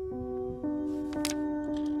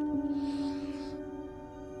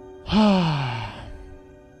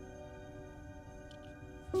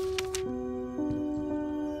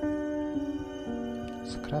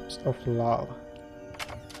 Scraps of love.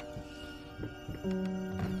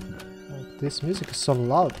 Oh, this music is so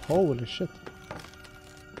loud. Holy shit.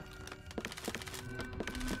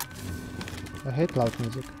 I hate loud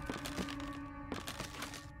music.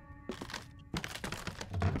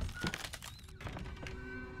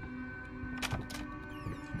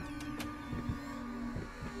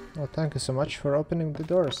 Oh, thank you so much for opening the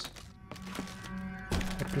doors.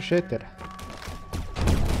 Appreciate it.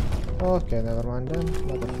 Okay, never mind then,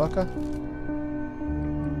 motherfucker.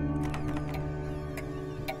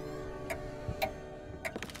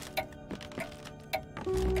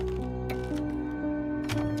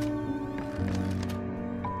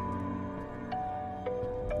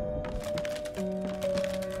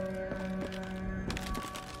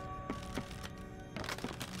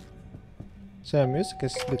 So music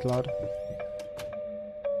is a bit loud.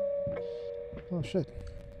 Oh shit.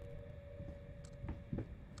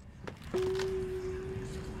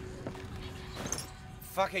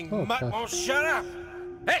 Fucking Oh, mutt fuck. won't shut up!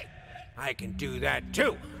 Hey! I can do that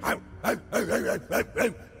too!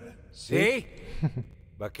 See?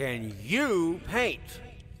 But can you paint?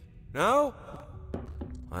 No?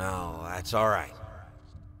 Well, that's alright.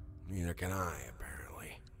 Neither can I,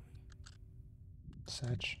 apparently.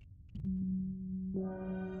 Sage.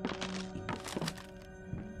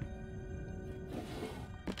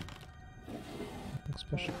 Nothing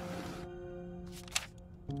special.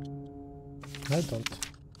 I don't.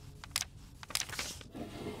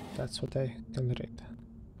 That's what I can read.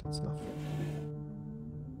 That's enough.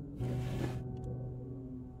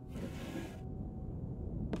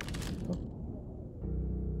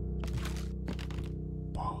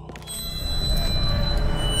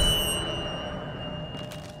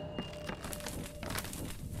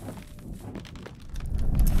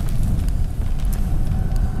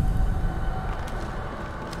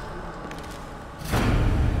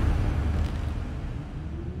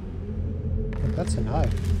 That's an eye.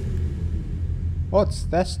 Oh,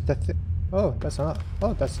 that's the thing. Oh, that's an eye.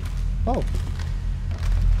 Oh, that's. Oh.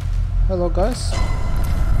 Hello, guys.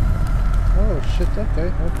 Oh shit. Okay.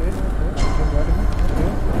 Very good. Okay.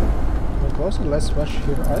 Come closer. Let's watch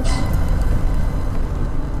your eyes.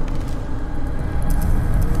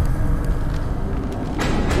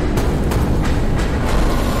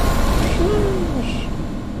 Sheesh.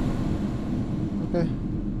 Okay.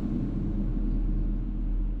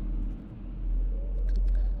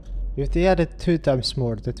 If they added 2 times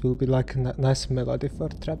more, that will be like a nice melody for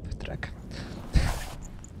trap track.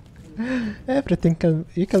 Everything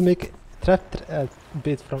you can make trap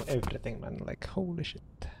beat from everything, man. Like holy shit.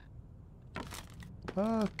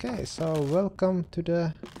 Okay, so welcome to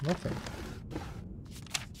the nothing.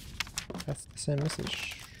 That's the same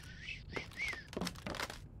message.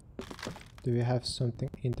 Do we have something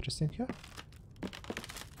interesting here?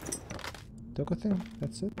 Doggo thing?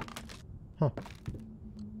 That's it? Huh.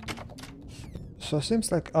 So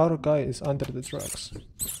seems like our guy is under the drugs.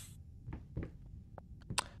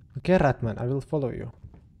 Okay, Ratman, I will follow you.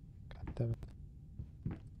 God damn it.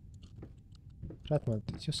 Ratman,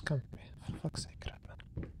 did you scam me? For fuck's sake, Ratman.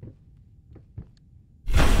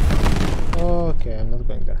 Okay, I'm not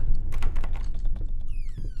going there.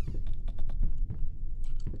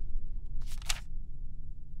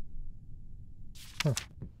 Huh.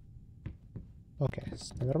 Okay,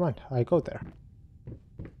 never mind. I go there.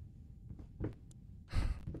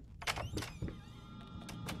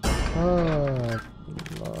 Oh,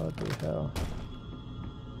 bloody hell.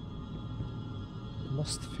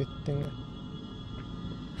 Most fitting.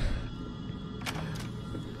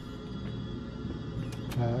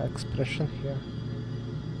 Expression here.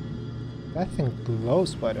 That thing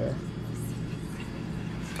glows, by the way.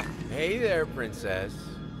 Hey there, princess.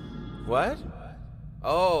 What?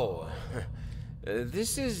 Oh,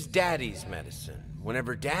 this is Daddy's medicine.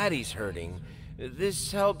 Whenever Daddy's hurting,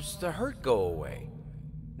 this helps the hurt go away.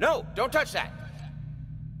 No, don't touch that!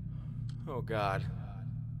 Oh God.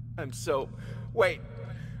 I'm so... Wait.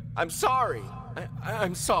 I'm sorry.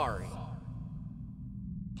 I'm sorry.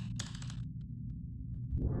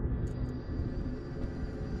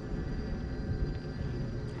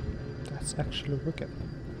 That's actually wicked.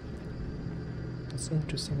 That's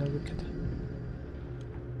interesting and wicked.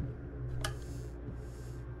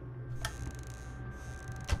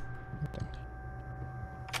 Nothing.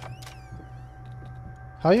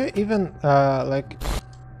 How you even, like...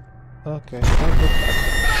 Okay, don't look back.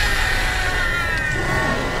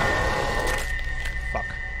 Fuck.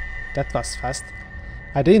 That was fast.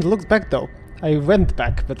 I didn't look back though. I went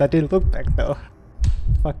back, but I didn't look back though.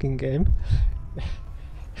 Fucking game.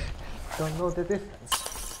 Don't know the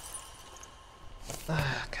difference.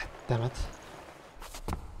 Ah, god damn it.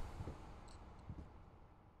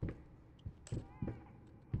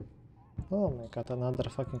 Oh my god, another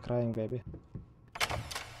fucking crying baby.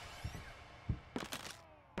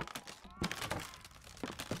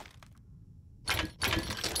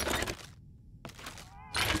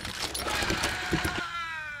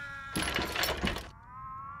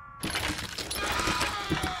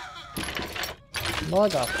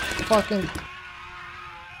 Motherfucking...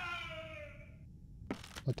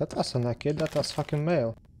 Oh, that wasn't a kid, that was fucking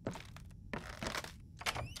male.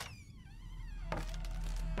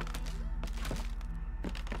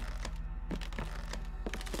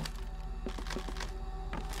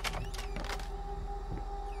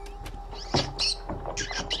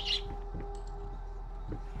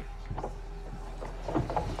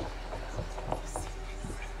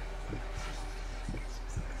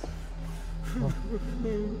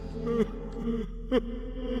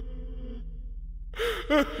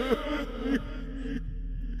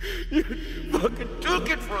 You fucking took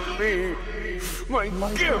it from me.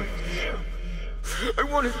 My gift. I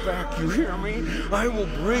want it back, you hear me? I will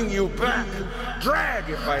bring you back. Drag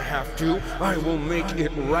if I have to. I will make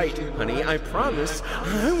it right, honey. I promise.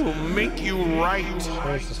 I will make you right.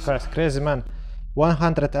 Jesus Christ, crazy man.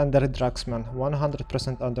 100 under drugs, man.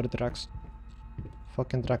 100% under drugs.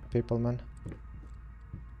 Fucking drug people, man.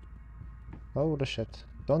 Holy shit.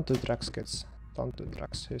 Don't do drugs, kids. Don't do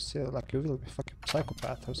drugs. You see, like, you will be fucking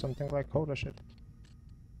psychopath or something like, holy shit.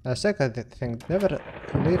 Second thing, never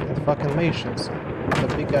live in fucking mansions.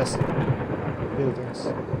 The big ass buildings.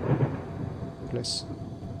 Please.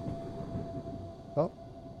 Oh,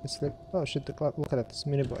 it's sleep. Oh shit, look at that, it's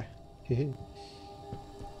mini boy. Hehe.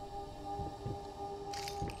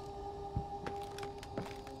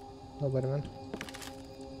 Nobody, man.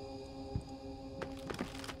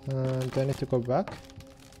 Do I need to go back?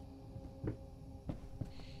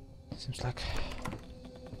 Seems like...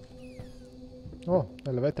 Oh,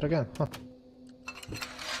 elevator again, huh?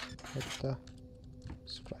 What the...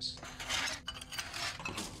 Surprise.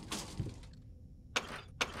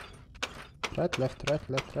 Right, left, right,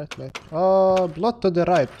 left, right, left. Oh, blood to the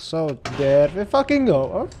right, so there we fucking go,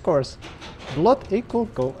 of course. Blood equal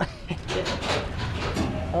go.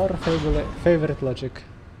 Our favorite logic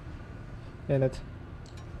in it.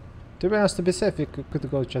 To be honest, to be safe, we could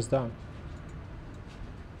go just down.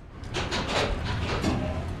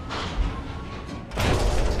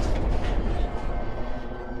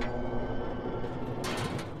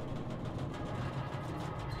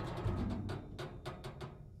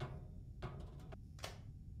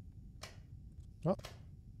 Oh.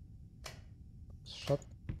 Shut.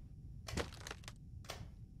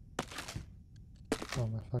 Oh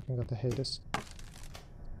my fucking god, I hate this.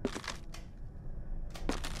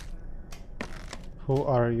 Who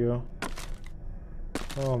are you?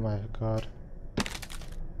 Oh my god.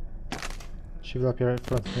 She will appear in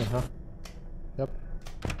front of me, huh? Yep.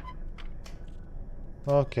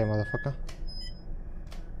 Okay, motherfucker.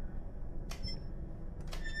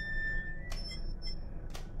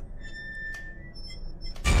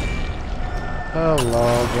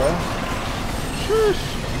 Hello, bro. Shush.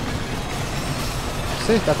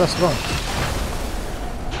 See, that was wrong.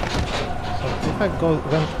 So if I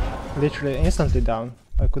went literally instantly down,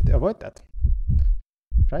 I could avoid that.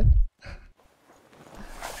 Right?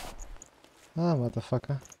 Ah,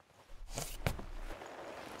 motherfucker.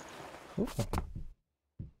 Ooh.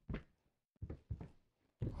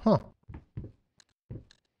 Huh.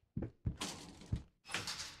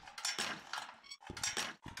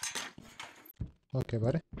 Okay,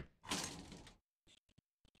 buddy.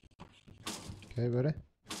 Okay, buddy.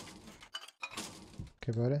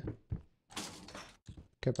 Okay, buddy.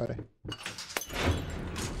 Okay, buddy.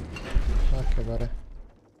 Okay, buddy.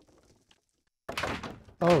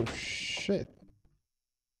 Oh, shit.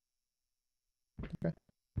 Okay.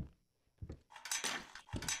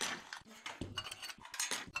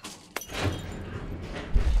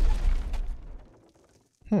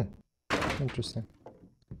 Interesting.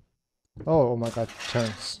 Oh my god,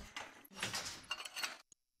 turns.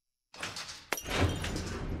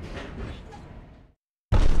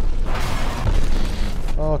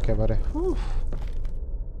 Okay, buddy. Whew.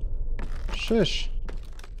 Shush.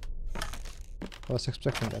 I was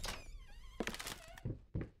expecting that.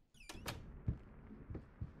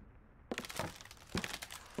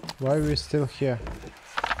 Why are we still here?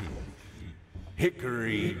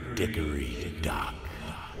 Hickory dickory dock.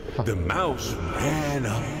 The mouse ran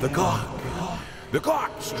up the clock. The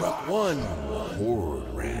clock struck one.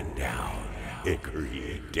 Horde ran down.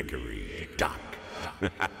 Hickory dickory dock.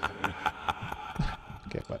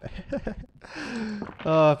 Okay, buddy.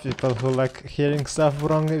 Oh, people who like hearing stuff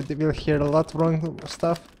wrong, they will hear a lot wrong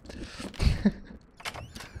stuff.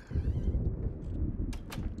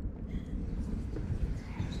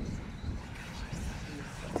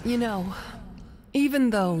 You know, even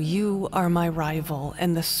though you are my rival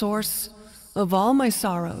and the source of all my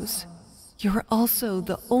sorrows, you're also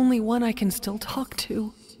the only one I can still talk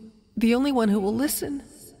to. The only one who will listen.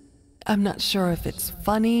 I'm not sure if it's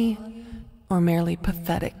funny or merely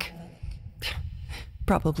pathetic.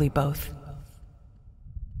 Probably both.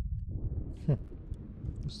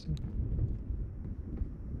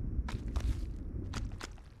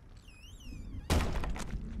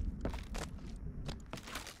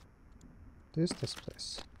 This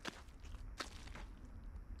place.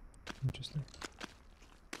 Interesting.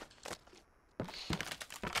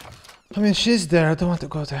 I mean, she's there. I don't want to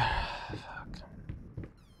go there. Fuck.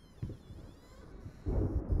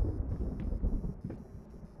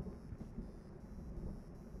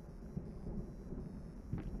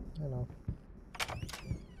 I know.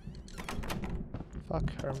 Fuck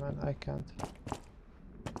her, man. I can't.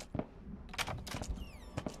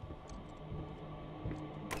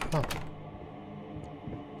 Huh.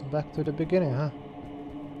 Back to the beginning, huh?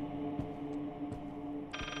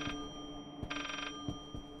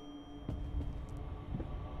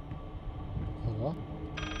 Hello?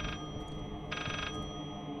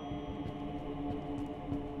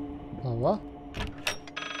 Hello?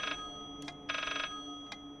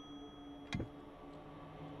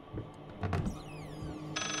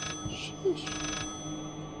 Sheesh.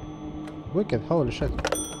 Wicked, holy shit.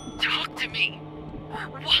 Talk to me!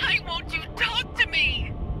 Why won't you talk to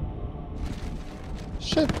me?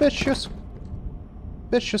 Shit, bitch,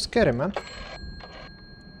 you're scary, man.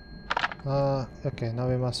 Okay, now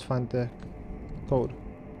we must find the code.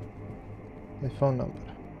 The phone number.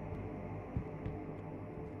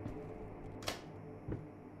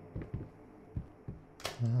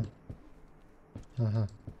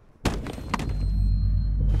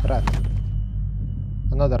 Rat.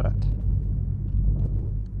 Another rat.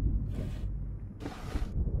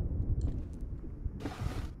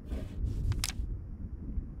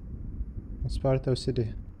 Inspired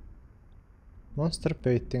OCD. Monster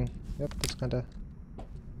baiting. Yep, that's kinda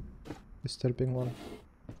disturbing one.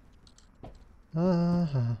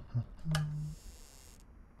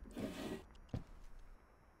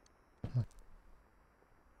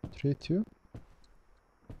 3, 2.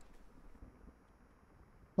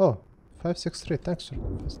 Oh, 563. Thanks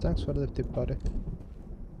for the tip, buddy.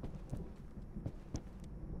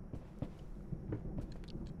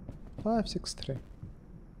 Five, 6, 3.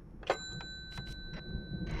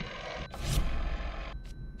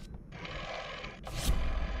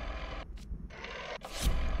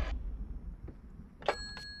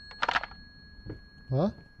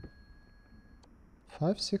 What?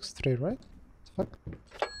 5, 6, 3, right? Fuck.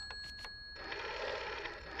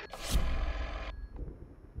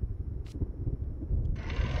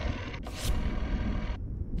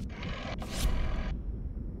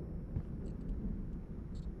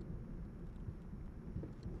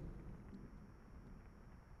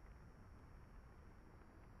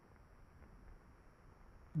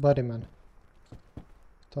 Body man.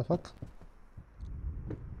 The fuck?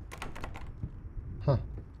 Huh.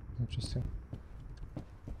 Interesting.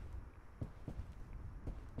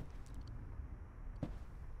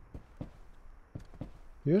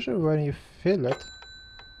 Usually when you feel it.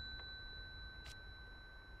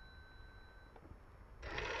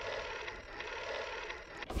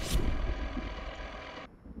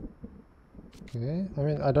 Okay, I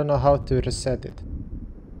mean, I don't know how to reset it.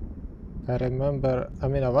 I remember, I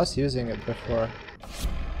mean, I was using it before.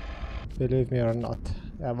 Believe me or not.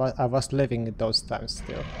 I was living in those times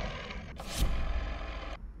still.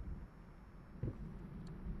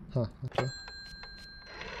 Huh, okay.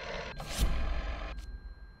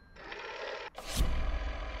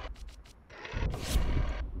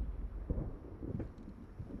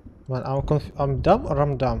 Man, I'm dumb or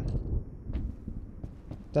I'm dumb?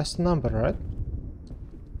 That's the number, right?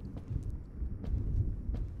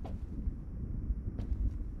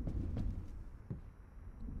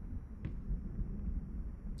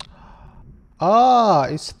 Ah,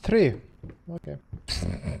 it's 3. Okay.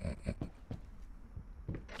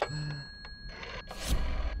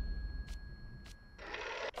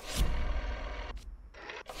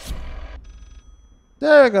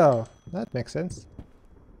 There we go. That makes sense.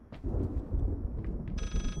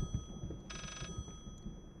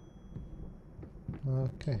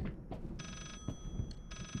 Okay.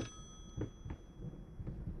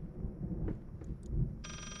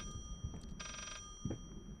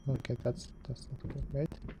 Okay, that's not good,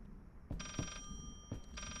 right?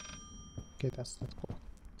 Okay, that's not cool.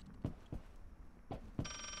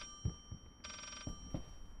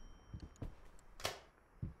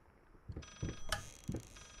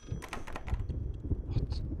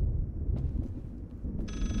 What?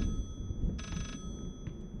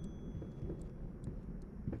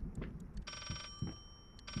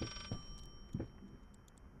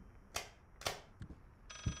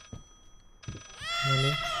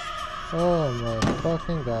 Money? Oh my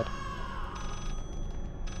fucking god.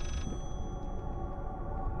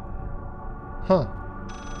 Huh.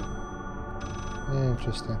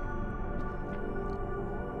 Interesting.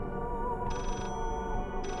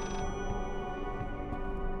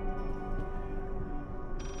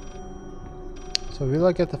 So will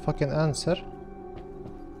I get the fucking answer?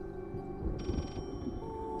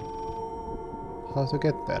 How to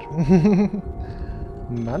get there?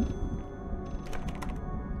 Man?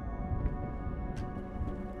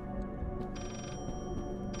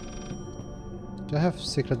 Do I have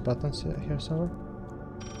secret buttons here somewhere?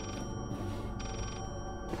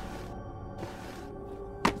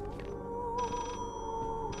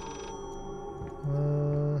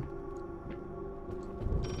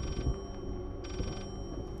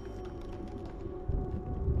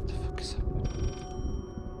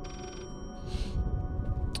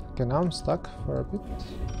 Okay, now I'm stuck for a bit.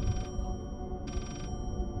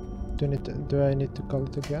 Do I need to call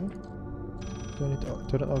it again? Do I need to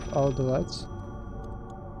turn off all the lights?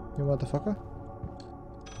 You motherfucker.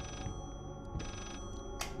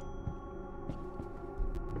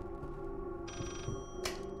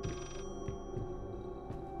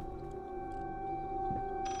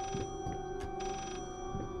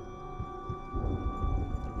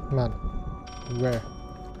 Man, where?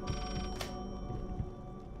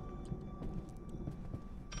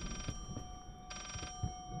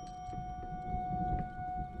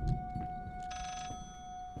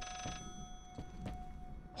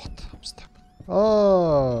 What? I'm stuck.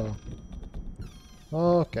 Oh.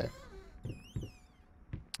 Okay.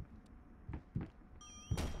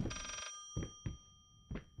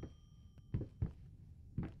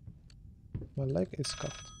 My leg is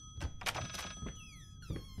cuffed.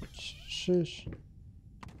 Shush.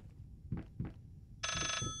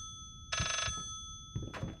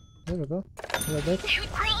 There we go.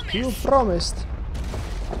 You promised!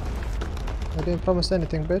 I didn't promise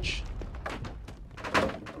anything, bitch.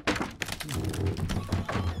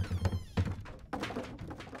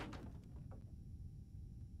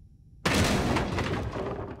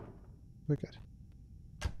 We good.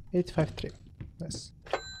 853. Nice.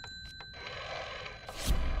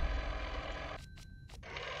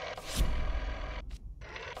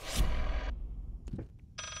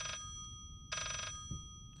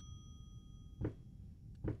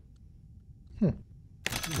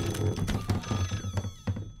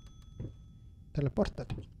 Teleported.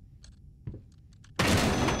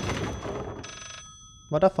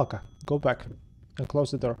 Motherfucker, go back and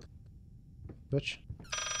close the door. Bitch.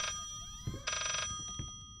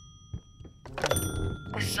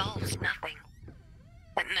 This solves nothing.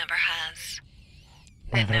 It never has.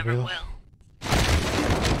 Never It never will. will.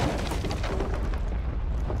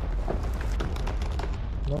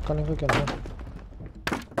 No calling again, huh?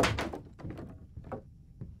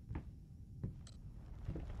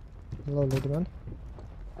 Hello, lady man.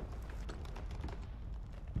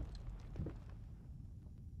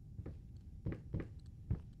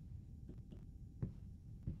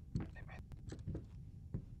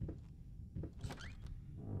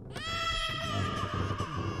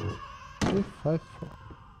 Three, 5, 4.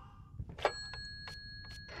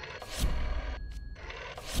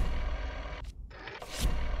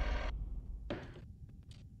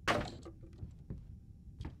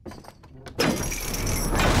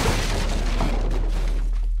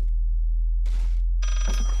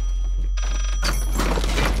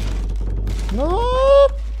 No!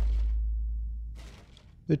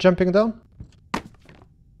 They're jumping down?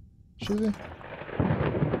 Should we?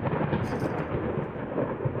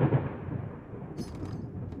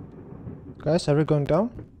 Guys, are we going down?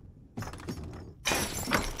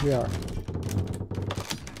 We are.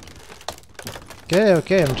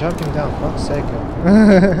 Okay, I'm jumping down. Fuck's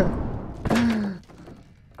sake.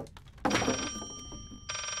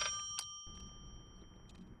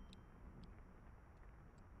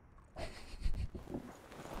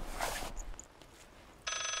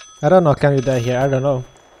 I don't know, can you die here? I don't know.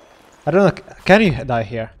 I don't know, can you die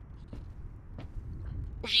here?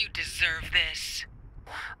 You deserve this.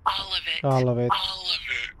 All of it. All of it. All of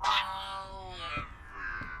it. All of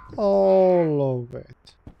it. All of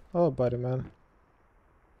it. Oh, buddy man.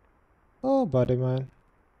 Oh, buddy man.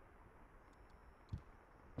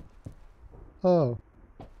 Oh.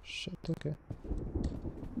 Shit, okay.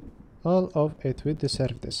 All of it. We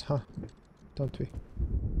deserve this, huh? Don't we?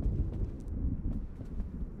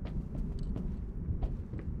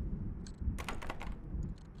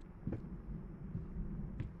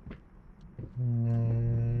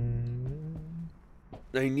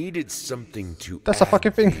 I needed something to That's a add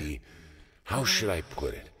fucking thing. the- how should I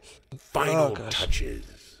put it? Final gosh.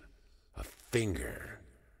 touches. A finger.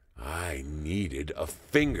 I needed a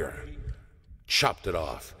finger. Chopped it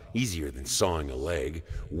off. Easier than sawing a leg.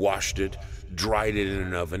 Washed it. Dried it in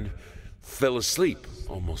an oven. Fell asleep.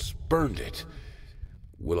 Almost burned it.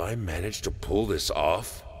 Will I manage to pull this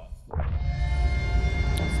off?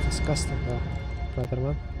 That's disgusting though, brother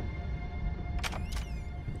man.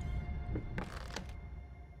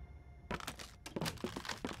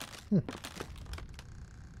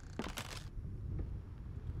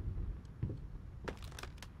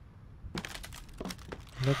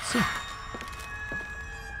 Let's see.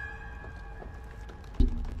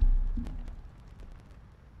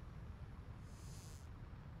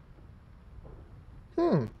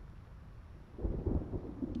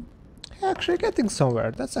 Actually getting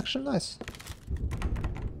somewhere. That's actually nice.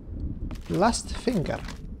 Last finger.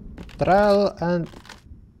 Trial and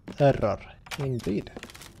error. Indeed.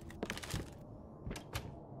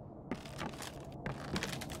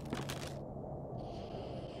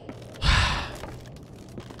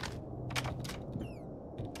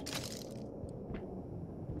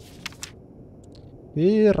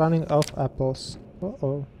 We're running out of apples.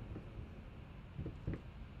 Uh-oh.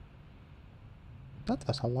 That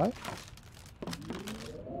was alive.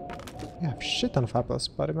 You have shit on apples,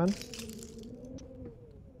 buddy man.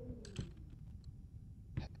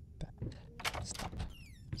 Stop. Stop.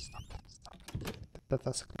 Stop. That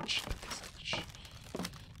was a glitch. That was a glitch.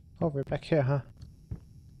 Oh, we're back here, huh?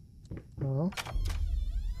 Oh.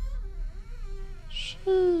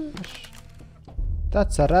 Shush.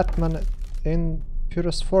 That's a ratman in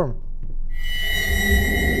purest form.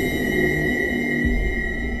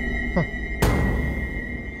 Huh.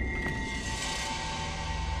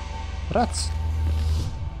 Rats.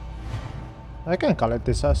 I can call it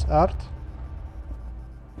this as art.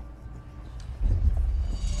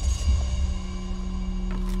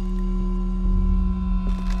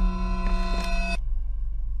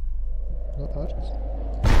 Not art.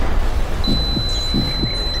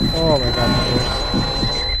 Oh my god,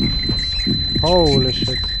 holy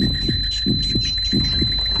shit.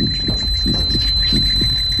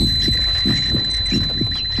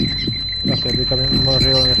 Okay, becoming more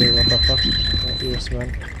real and real, what the fuck? My ears, man.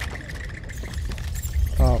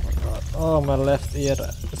 Oh my god. Oh, my left ear,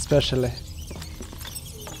 especially.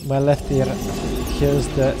 My left ear hears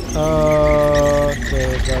the...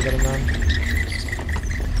 Okay, brother, man.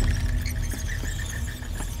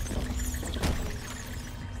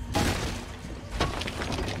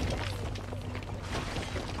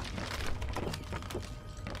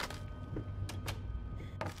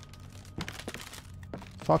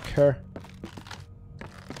 Fuck her.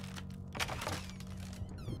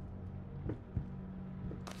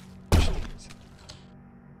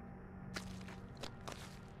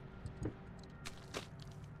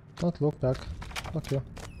 Don't look back. Fuck you.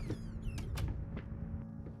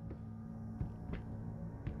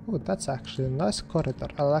 Oh, that's actually a nice corridor.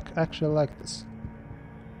 I actually like this.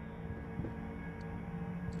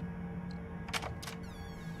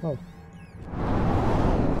 Oh.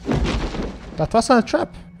 That wasn't a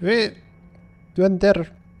trap. We went there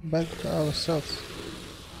by ourselves.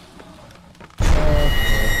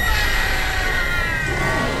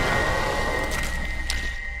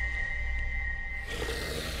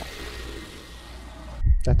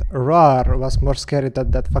 That roar was more scary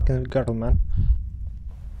than that fucking girl, man.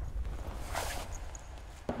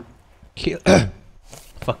 Kill.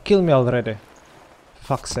 Fuck, kill me already.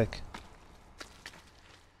 Fuck's sake.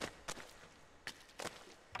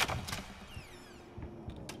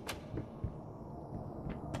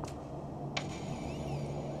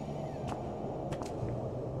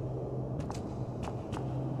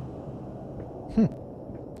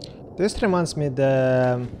 This reminds me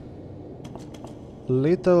the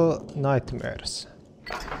Little Nightmares.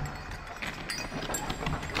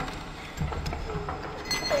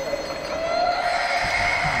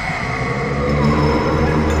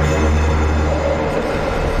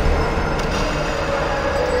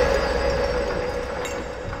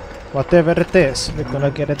 Whatever it is, we're gonna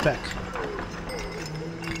get it back.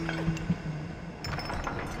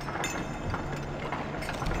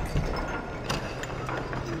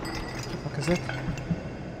 What is it?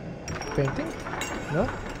 Painting? No?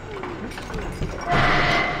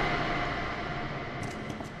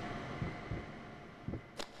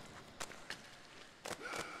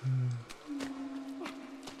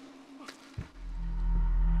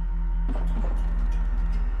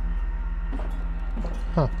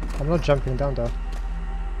 Huh, I'm not jumping down though.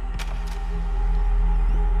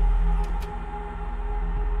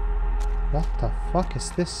 What the fuck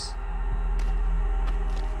is this?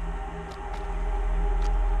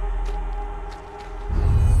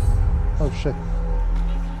 Oh shit.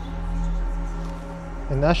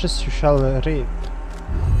 In ashes you shall reap.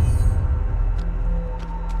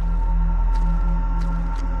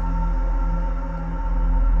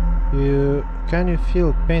 Can you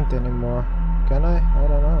feel paint anymore? Can I? I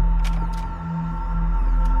don't know.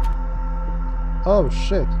 Oh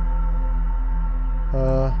shit.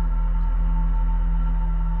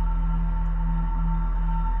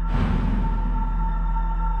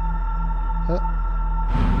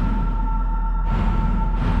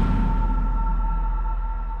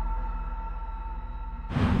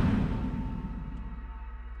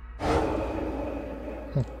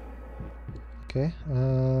 Okay,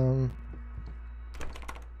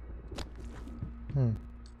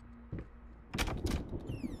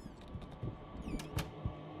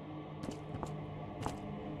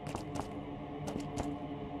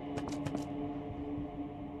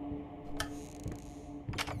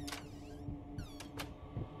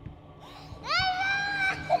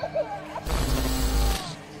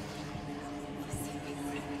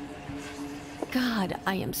 God,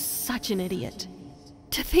 I am such an idiot.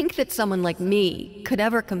 To think that someone like me could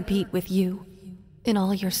ever compete with you in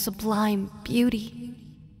all your sublime beauty,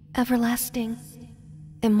 everlasting,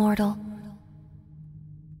 immortal.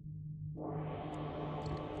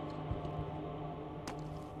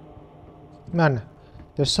 Man,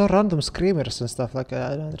 there's so random screamers and stuff, like, I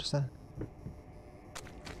don't understand.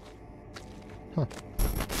 Huh.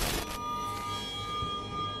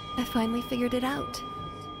 I finally figured it out.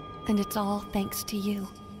 And it's all thanks to you.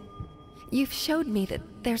 You've showed me that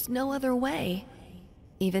there's no other way.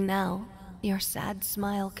 Even now, your sad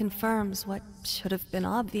smile confirms what should have been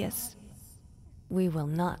obvious. We will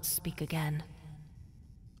not speak again.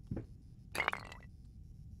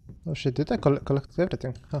 Oh shit, did I collect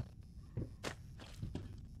everything? Huh.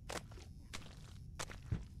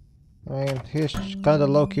 I mean, he's kinda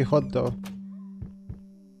low-key hot though.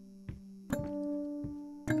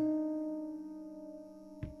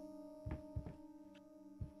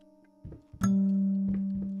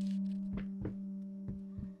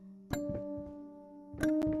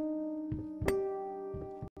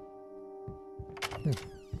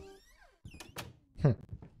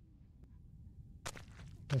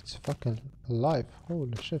 It's fucking alive.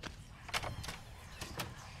 Holy shit.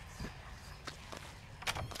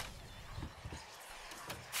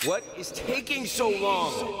 What is taking so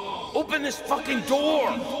long? Open this fucking door!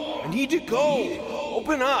 I need to go!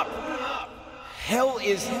 Open up! Hell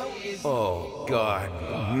is... Oh, God.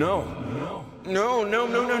 No. No, no,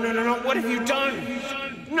 no, no, no, no, no. What have you done?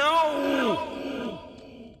 No!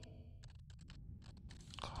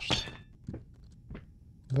 Gosh.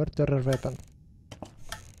 Murderer weapon.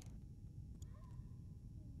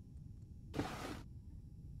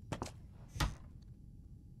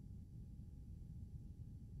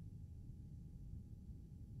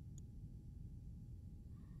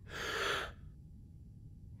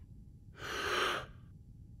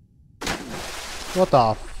 What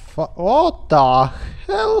the fuck? What the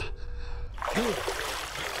hell?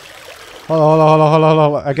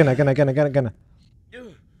 Hold on. Again.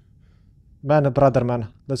 Man, brother,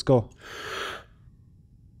 man. Let's go.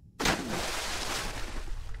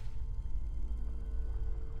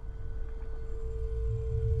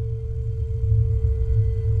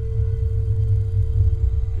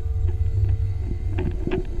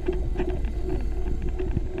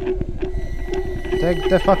 Take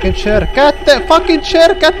the fucking chair. Get the fucking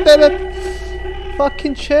chair. Get the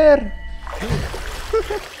fucking chair.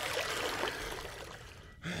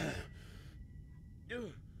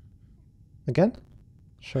 Again?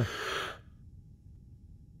 Sure.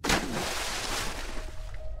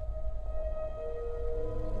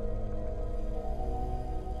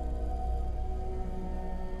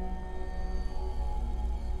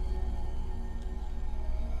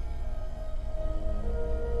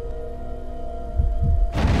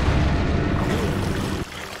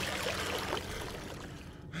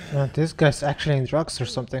 Man, this guy's actually in drugs or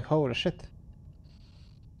something. Holy shit.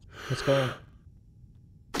 What's going on?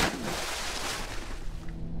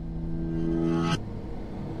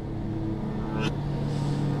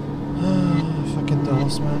 Fucking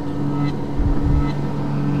dolls, man.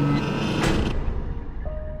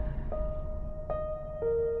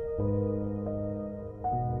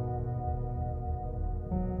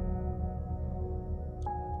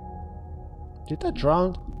 Did I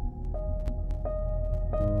drown?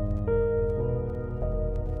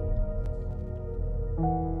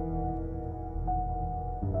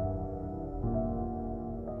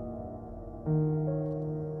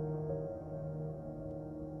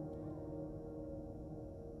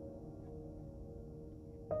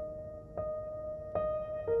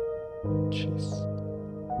 Jeez.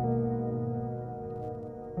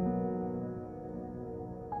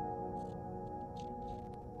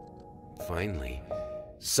 Finally,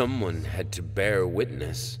 someone had to bear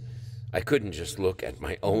witness. I couldn't just look at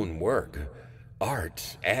my own work.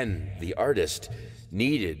 Art and the artist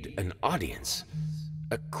needed an audience,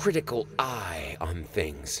 a critical eye on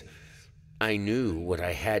things. I knew what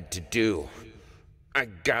I had to do. I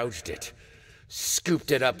gouged it,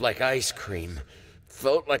 scooped it up like ice cream,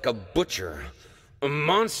 felt like a butcher, a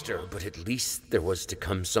monster, but at least there was to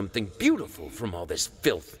come something beautiful from all this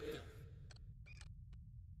filth.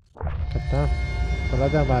 God damn.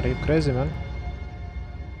 Goddamn, are you crazy, man?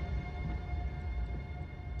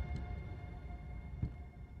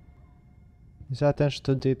 Is that attention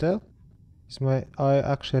to detail? Is my eye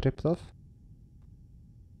actually ripped off?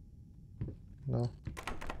 No.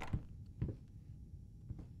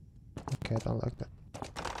 Okay, I don't like that.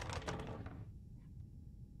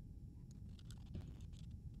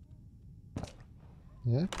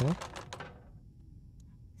 Yeah, okay.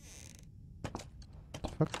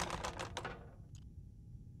 Fuck.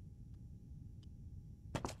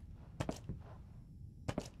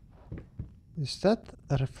 Is that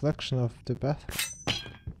a reflection of the bathroom?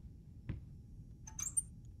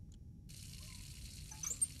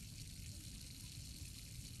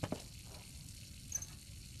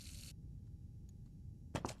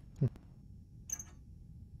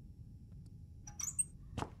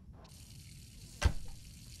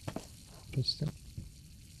 Interesting.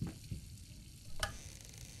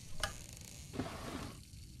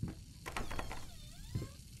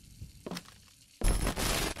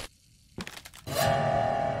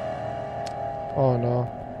 Oh no.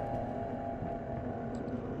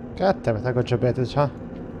 God damn it, I got diabetes, huh?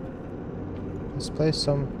 Let's play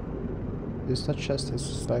some... It's not chest,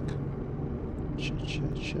 it's like...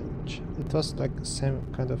 It was like the same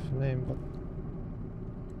kind of name, but...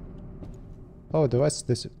 Oh, the what's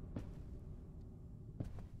this?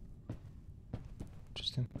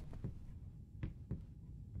 Interesting.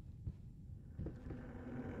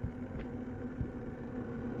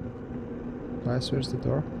 Guys, where's the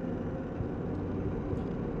door?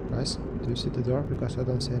 Guys, do you see the door? Because I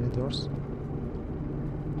don't see any doors.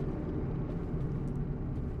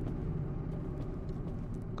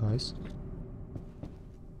 Guys.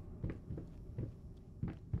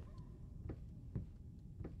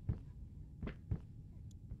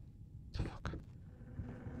 The fuck?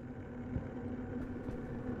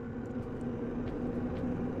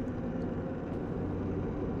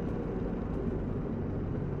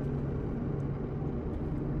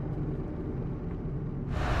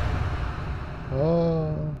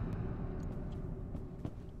 Oh,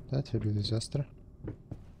 that will be a disaster.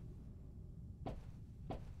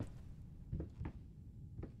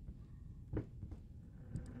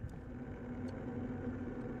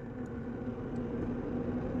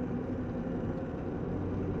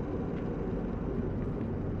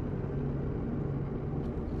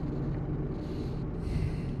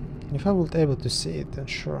 If I would able to see it, then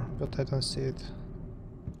sure, but I don't see it.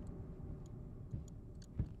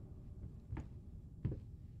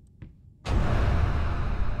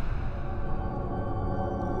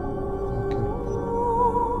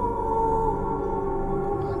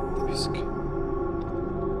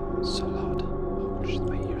 So loud. Oh shit,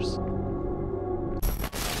 my ears.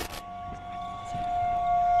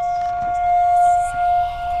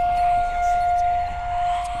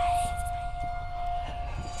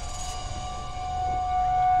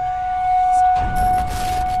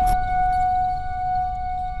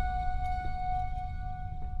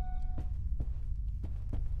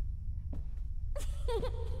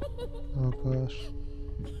 Oh gosh.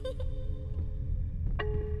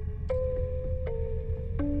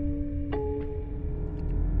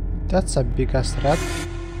 That's a big ass rat.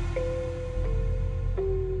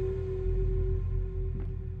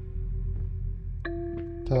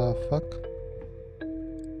 The fuck?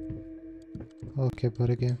 Okay, but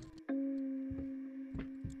again.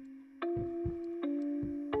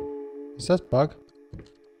 Is that bug?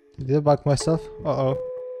 Did I bug myself? Uh-oh.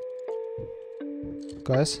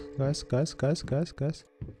 Guys. Guys.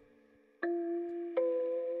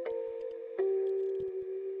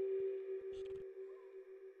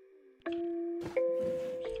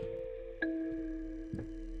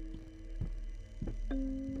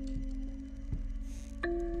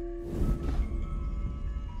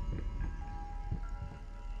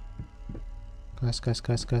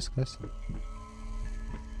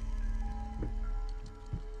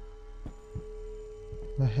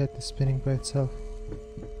 My head is spinning by itself.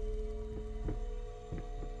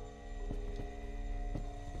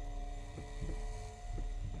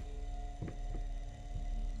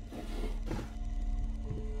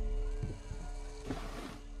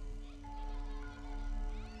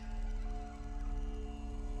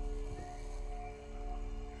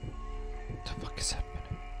 What the fuck is happening?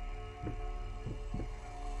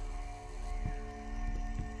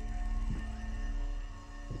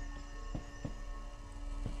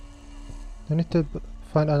 I need to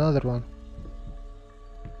find another one.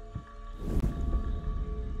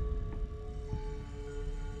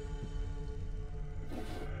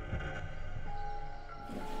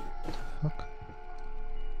 What the fuck?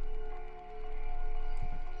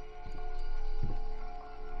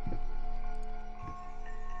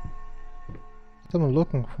 What am I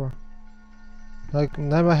looking for? Like,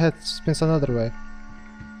 now my head spins another way.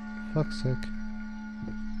 Fuck's sake.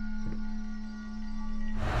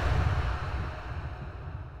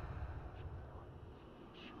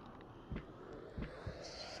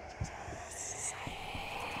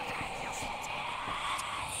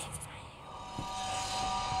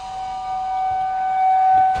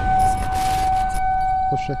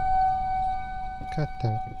 Oh shit. God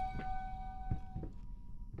damn it.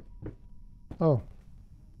 Oh.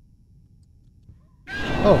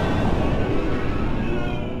 Oh.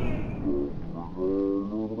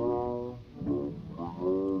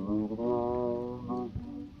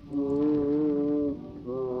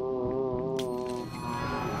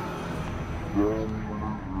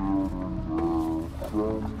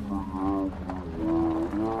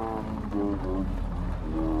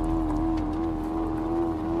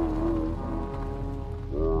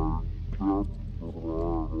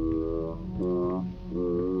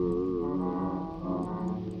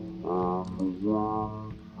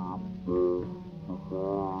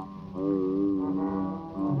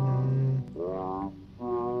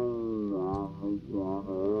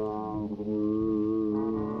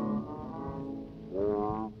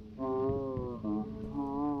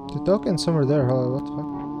 The token's somewhere there, hello, what the fuck?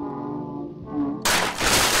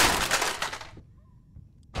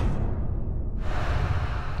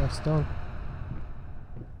 That's done.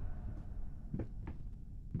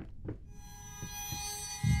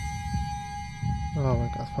 Oh my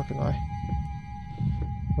god, fucking eye.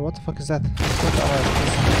 What the fuck is that? It's not the eye.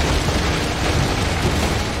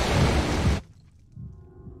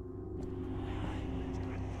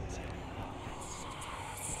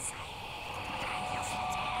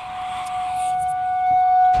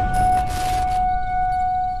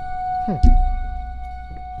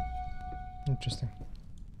 Interesting.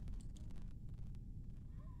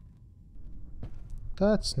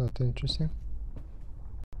 That's not interesting.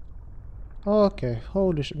 Oh, okay,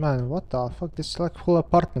 holy shit, man, what the fuck? This like whole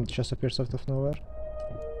apartment just appears out of nowhere.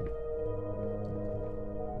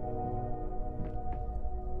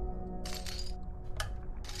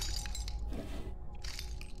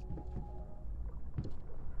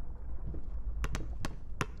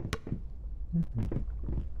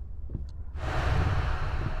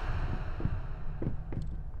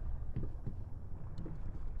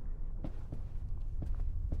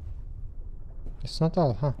 It's not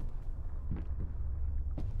all, huh?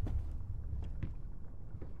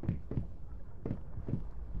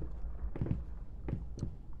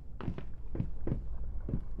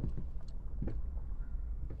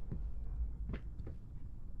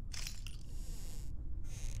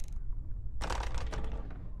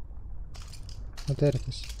 Oh, there it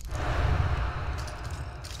is.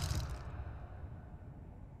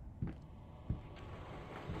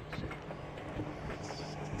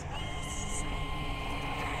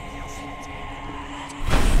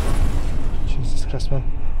 Jesus Christ, man.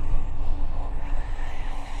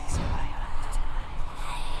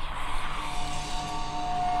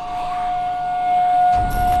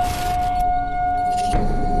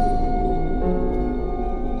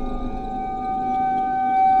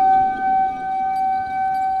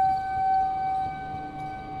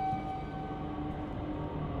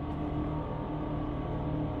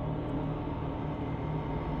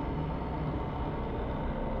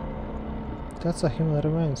 That's a human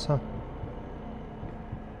remains, huh?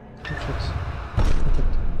 Look at it.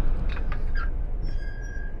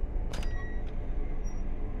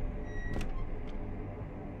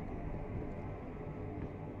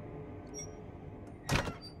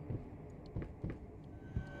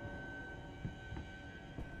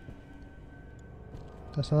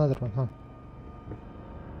 That's another one, huh?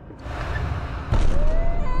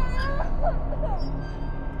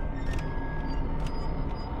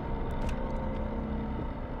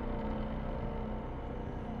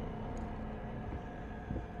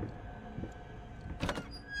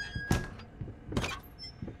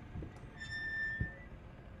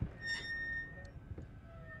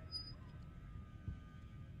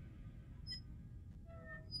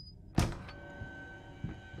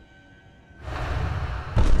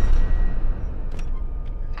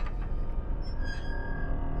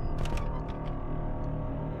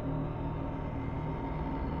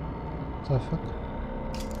 The fuck?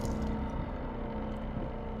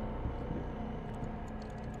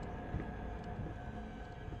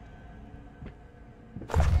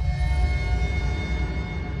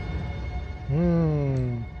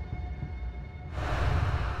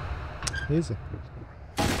 Easy.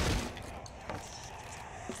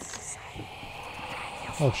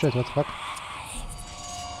 Oh shit, what the fuck?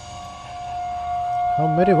 How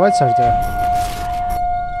many whites are there?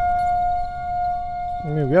 I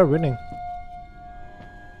mean, we are winning.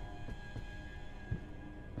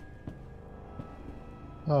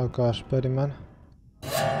 Oh gosh, buddy man.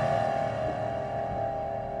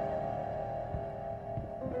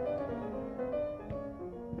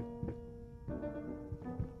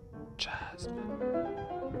 Jazz.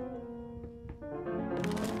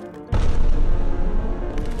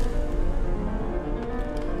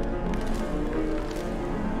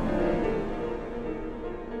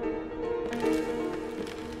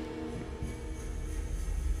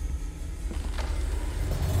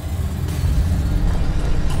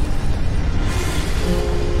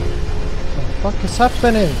 fuck is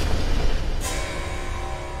happening?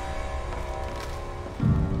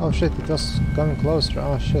 Oh shit, it was coming closer.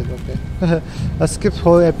 Oh shit, okay. I skipped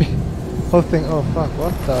whole thing. Oh fuck,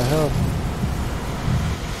 what the hell?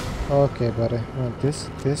 Okay, buddy. Man, this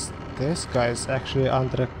guy is actually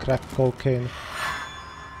under crack cocaine.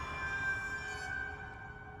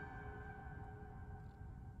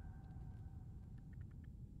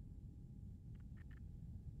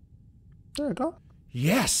 There you go.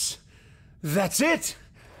 Yes! That's it!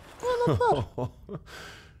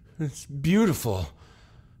 It's beautiful.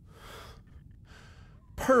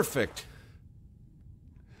 Perfect.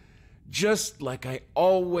 Just like I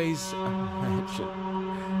always imagined.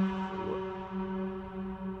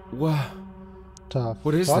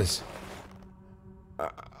 What is this?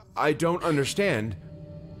 I don't understand.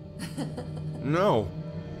 No.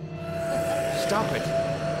 Stop it.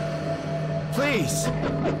 Please.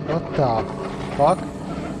 What the fuck?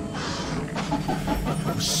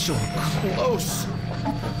 I was so close.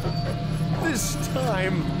 This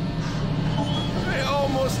time, I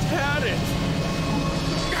almost had it.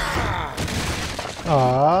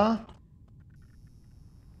 Ah.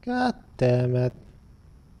 God damn it.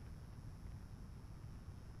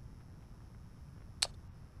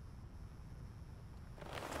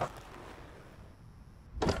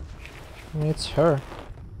 It's her,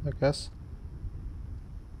 I guess.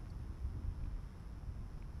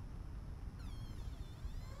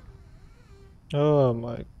 Oh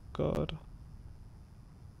my god.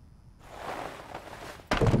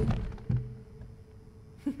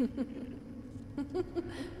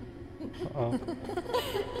 Uh-oh.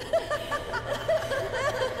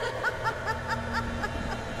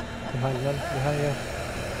 Behind you, behind you.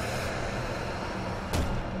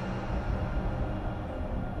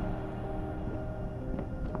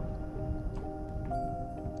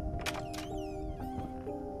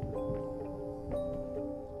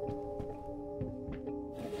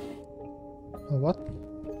 What?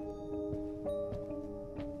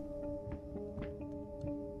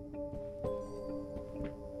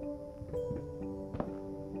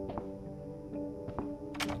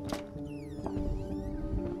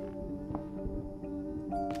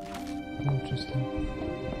 Interesting.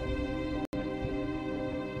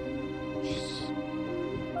 Jeez.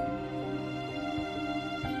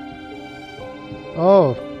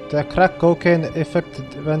 Oh, the crack cocaine effect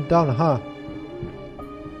went down, huh?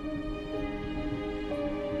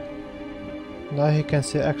 Now he can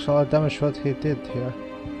see actual damage what he did here.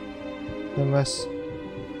 The mess.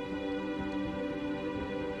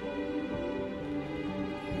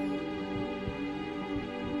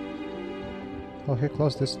 Oh, he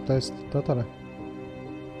closed this place totally.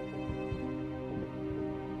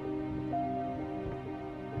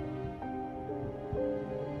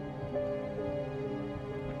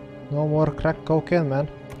 No more crack cocaine, man.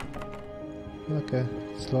 Okay,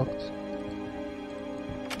 it's locked.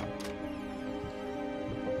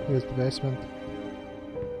 Here's the basement.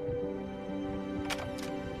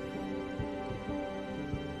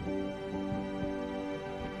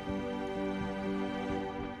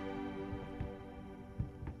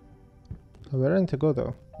 Where are to go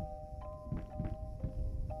though?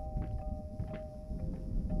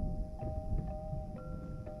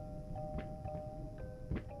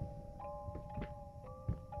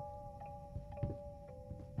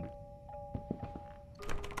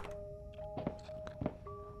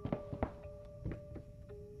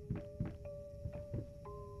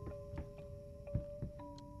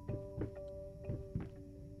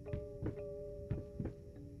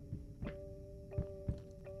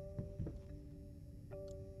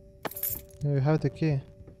 You have the key.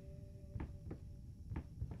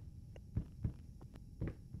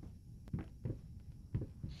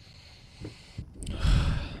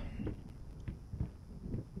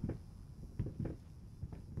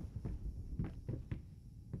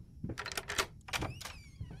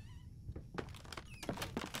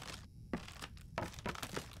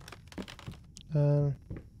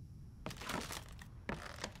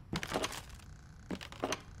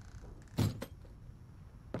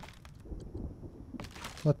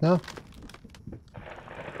 What now?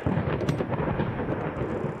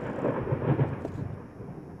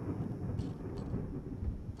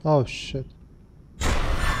 Oh shit.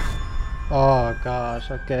 Oh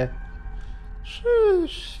gosh, okay.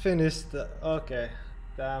 Sheesh, finished. Okay,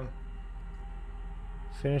 damn.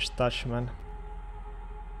 Finished touch, man.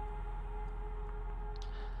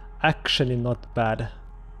 Actually not bad.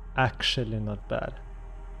 Actually not bad.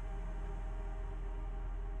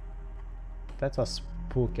 That was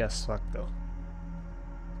spooky as fuck though.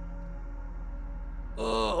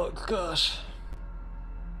 Oh gosh.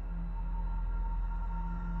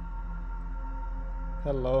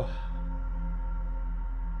 Hello.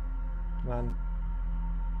 Man.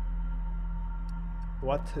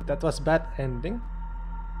 What? That was bad ending?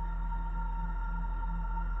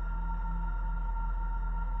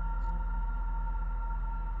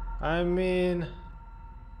 I mean...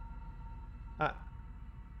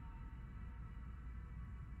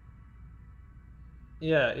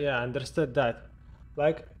 yeah, understood that.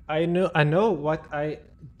 Like, I know what I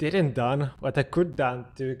didn't done, what I could done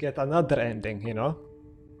to get another ending, you know?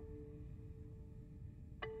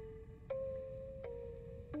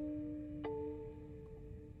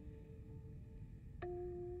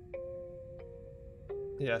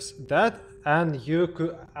 Yes, that, and you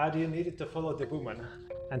needed to follow the woman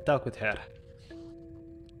and talk with her.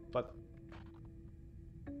 But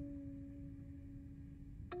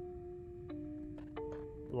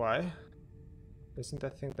why? Isn't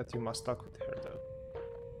that thing that you must talk with her though?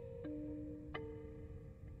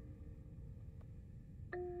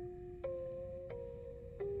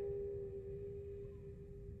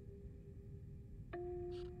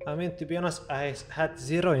 I mean, to be honest, I had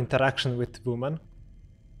zero interaction with woman.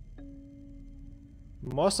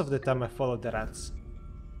 Most of the time I followed the rats.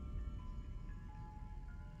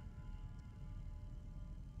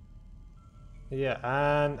 Yeah,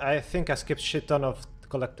 and I think I skipped shit ton of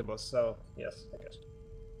collectibles, so yes, I guess.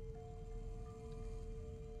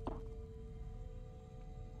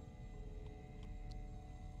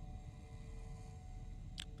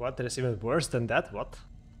 What? There is even worse than that? What?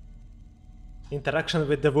 Interaction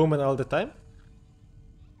with the woman all the time?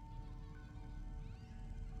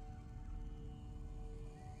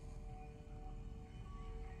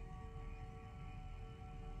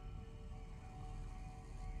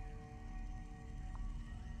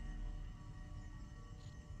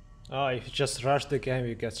 Oh, if you just rush the game,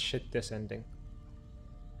 you get shit this ending.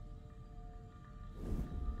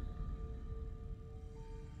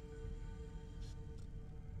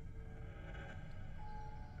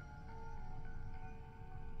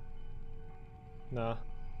 No.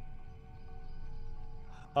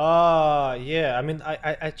 Oh, yeah, I mean,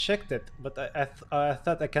 I checked it, but I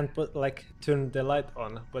thought I can put, like, turn the light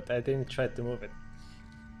on, but I didn't try to move it.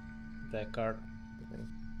 The card thing.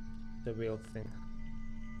 The wheel thing.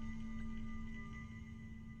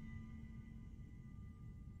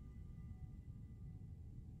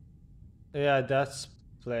 Yeah, that's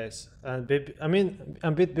place. And I mean,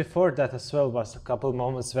 a bit before that as well was a couple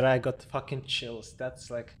moments where I got fucking chills. That's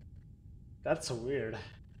weird.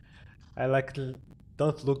 I like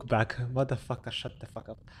don't look back, motherfucker. Shut the fuck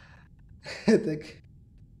up. Like,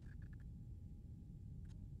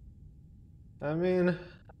 I mean,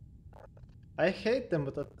 I hate them,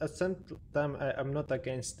 but at the same time, I'm not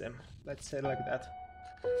against them. Let's say like that.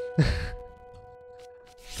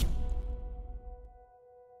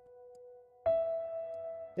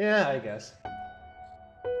 Yeah, I guess.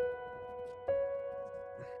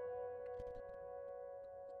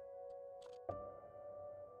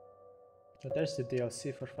 But there's the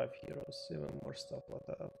DLC for 5 euros, even more stuff, what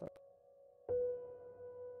the fuck.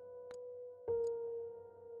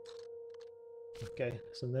 Okay,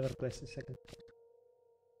 so never place the second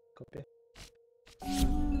copy.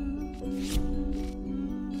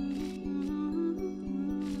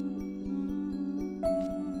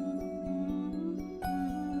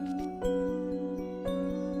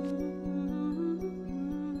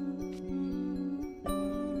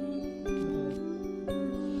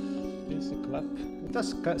 It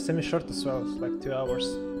was semi-short as well, it's like 2 hours.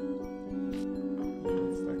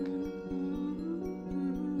 It's like...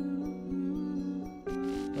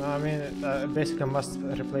 I mean, basically I must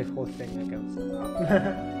replay the whole thing again, so...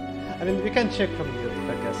 I mean, we can check from YouTube,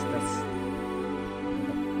 I guess, that's...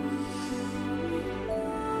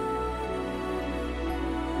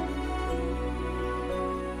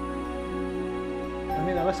 I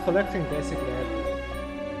mean, I was collecting basically everything.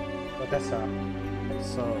 But that's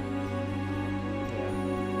so...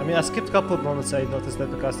 I mean, I skipped a couple of moments, I noticed that,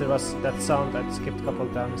 because there was that sound I skipped a couple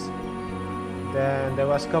of times. Then there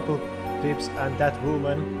was a couple clips, and that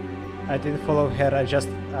woman, I didn't follow her, I just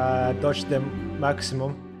dodged them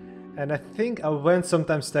maximum. And I think I went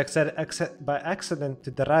sometimes to by accident to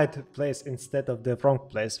the right place instead of the wrong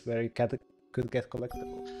place where you could get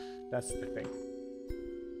collectible. That's the thing.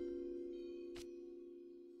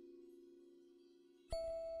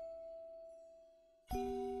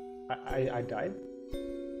 I died?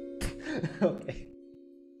 Okay.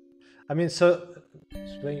 I mean, so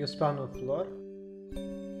when you spawn on floor?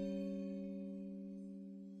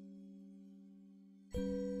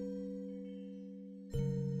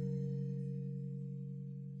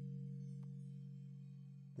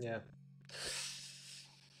 Yeah.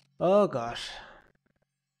 Oh gosh.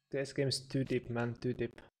 This game is too deep, man, too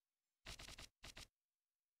deep.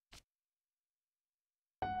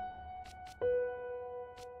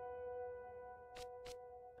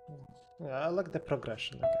 Yeah, I like the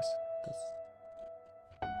progression, I guess.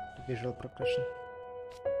 The visual progression.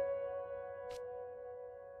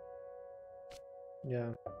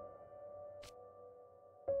 Yeah.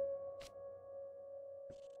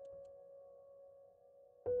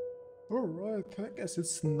 Alright, I guess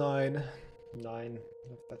it's 9. 9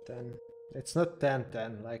 of the 10. It's not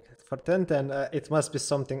 10-10, like, for 10-10 it must be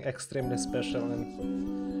something extremely special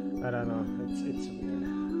and I don't know, it's weird.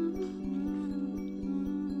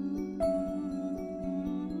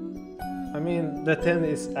 I mean, the 10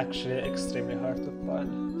 is actually extremely hard to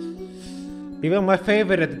find. Even my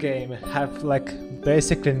favorite game have like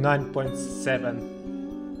basically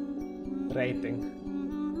 9.7 rating.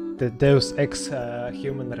 The Deus Ex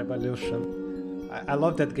Human Revolution. I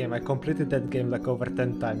love that game. I completed that game like over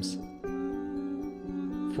 10 times.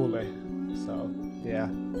 Fully. So, yeah.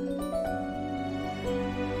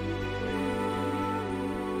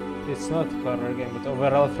 It's not horror game, but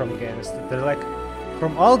overall from games. They're like,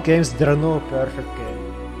 from all games, there are no perfect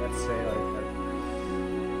game. Let's say like that.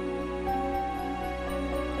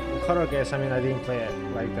 The horror games, I mean, I didn't play it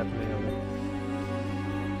like that many of them.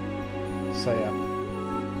 So yeah.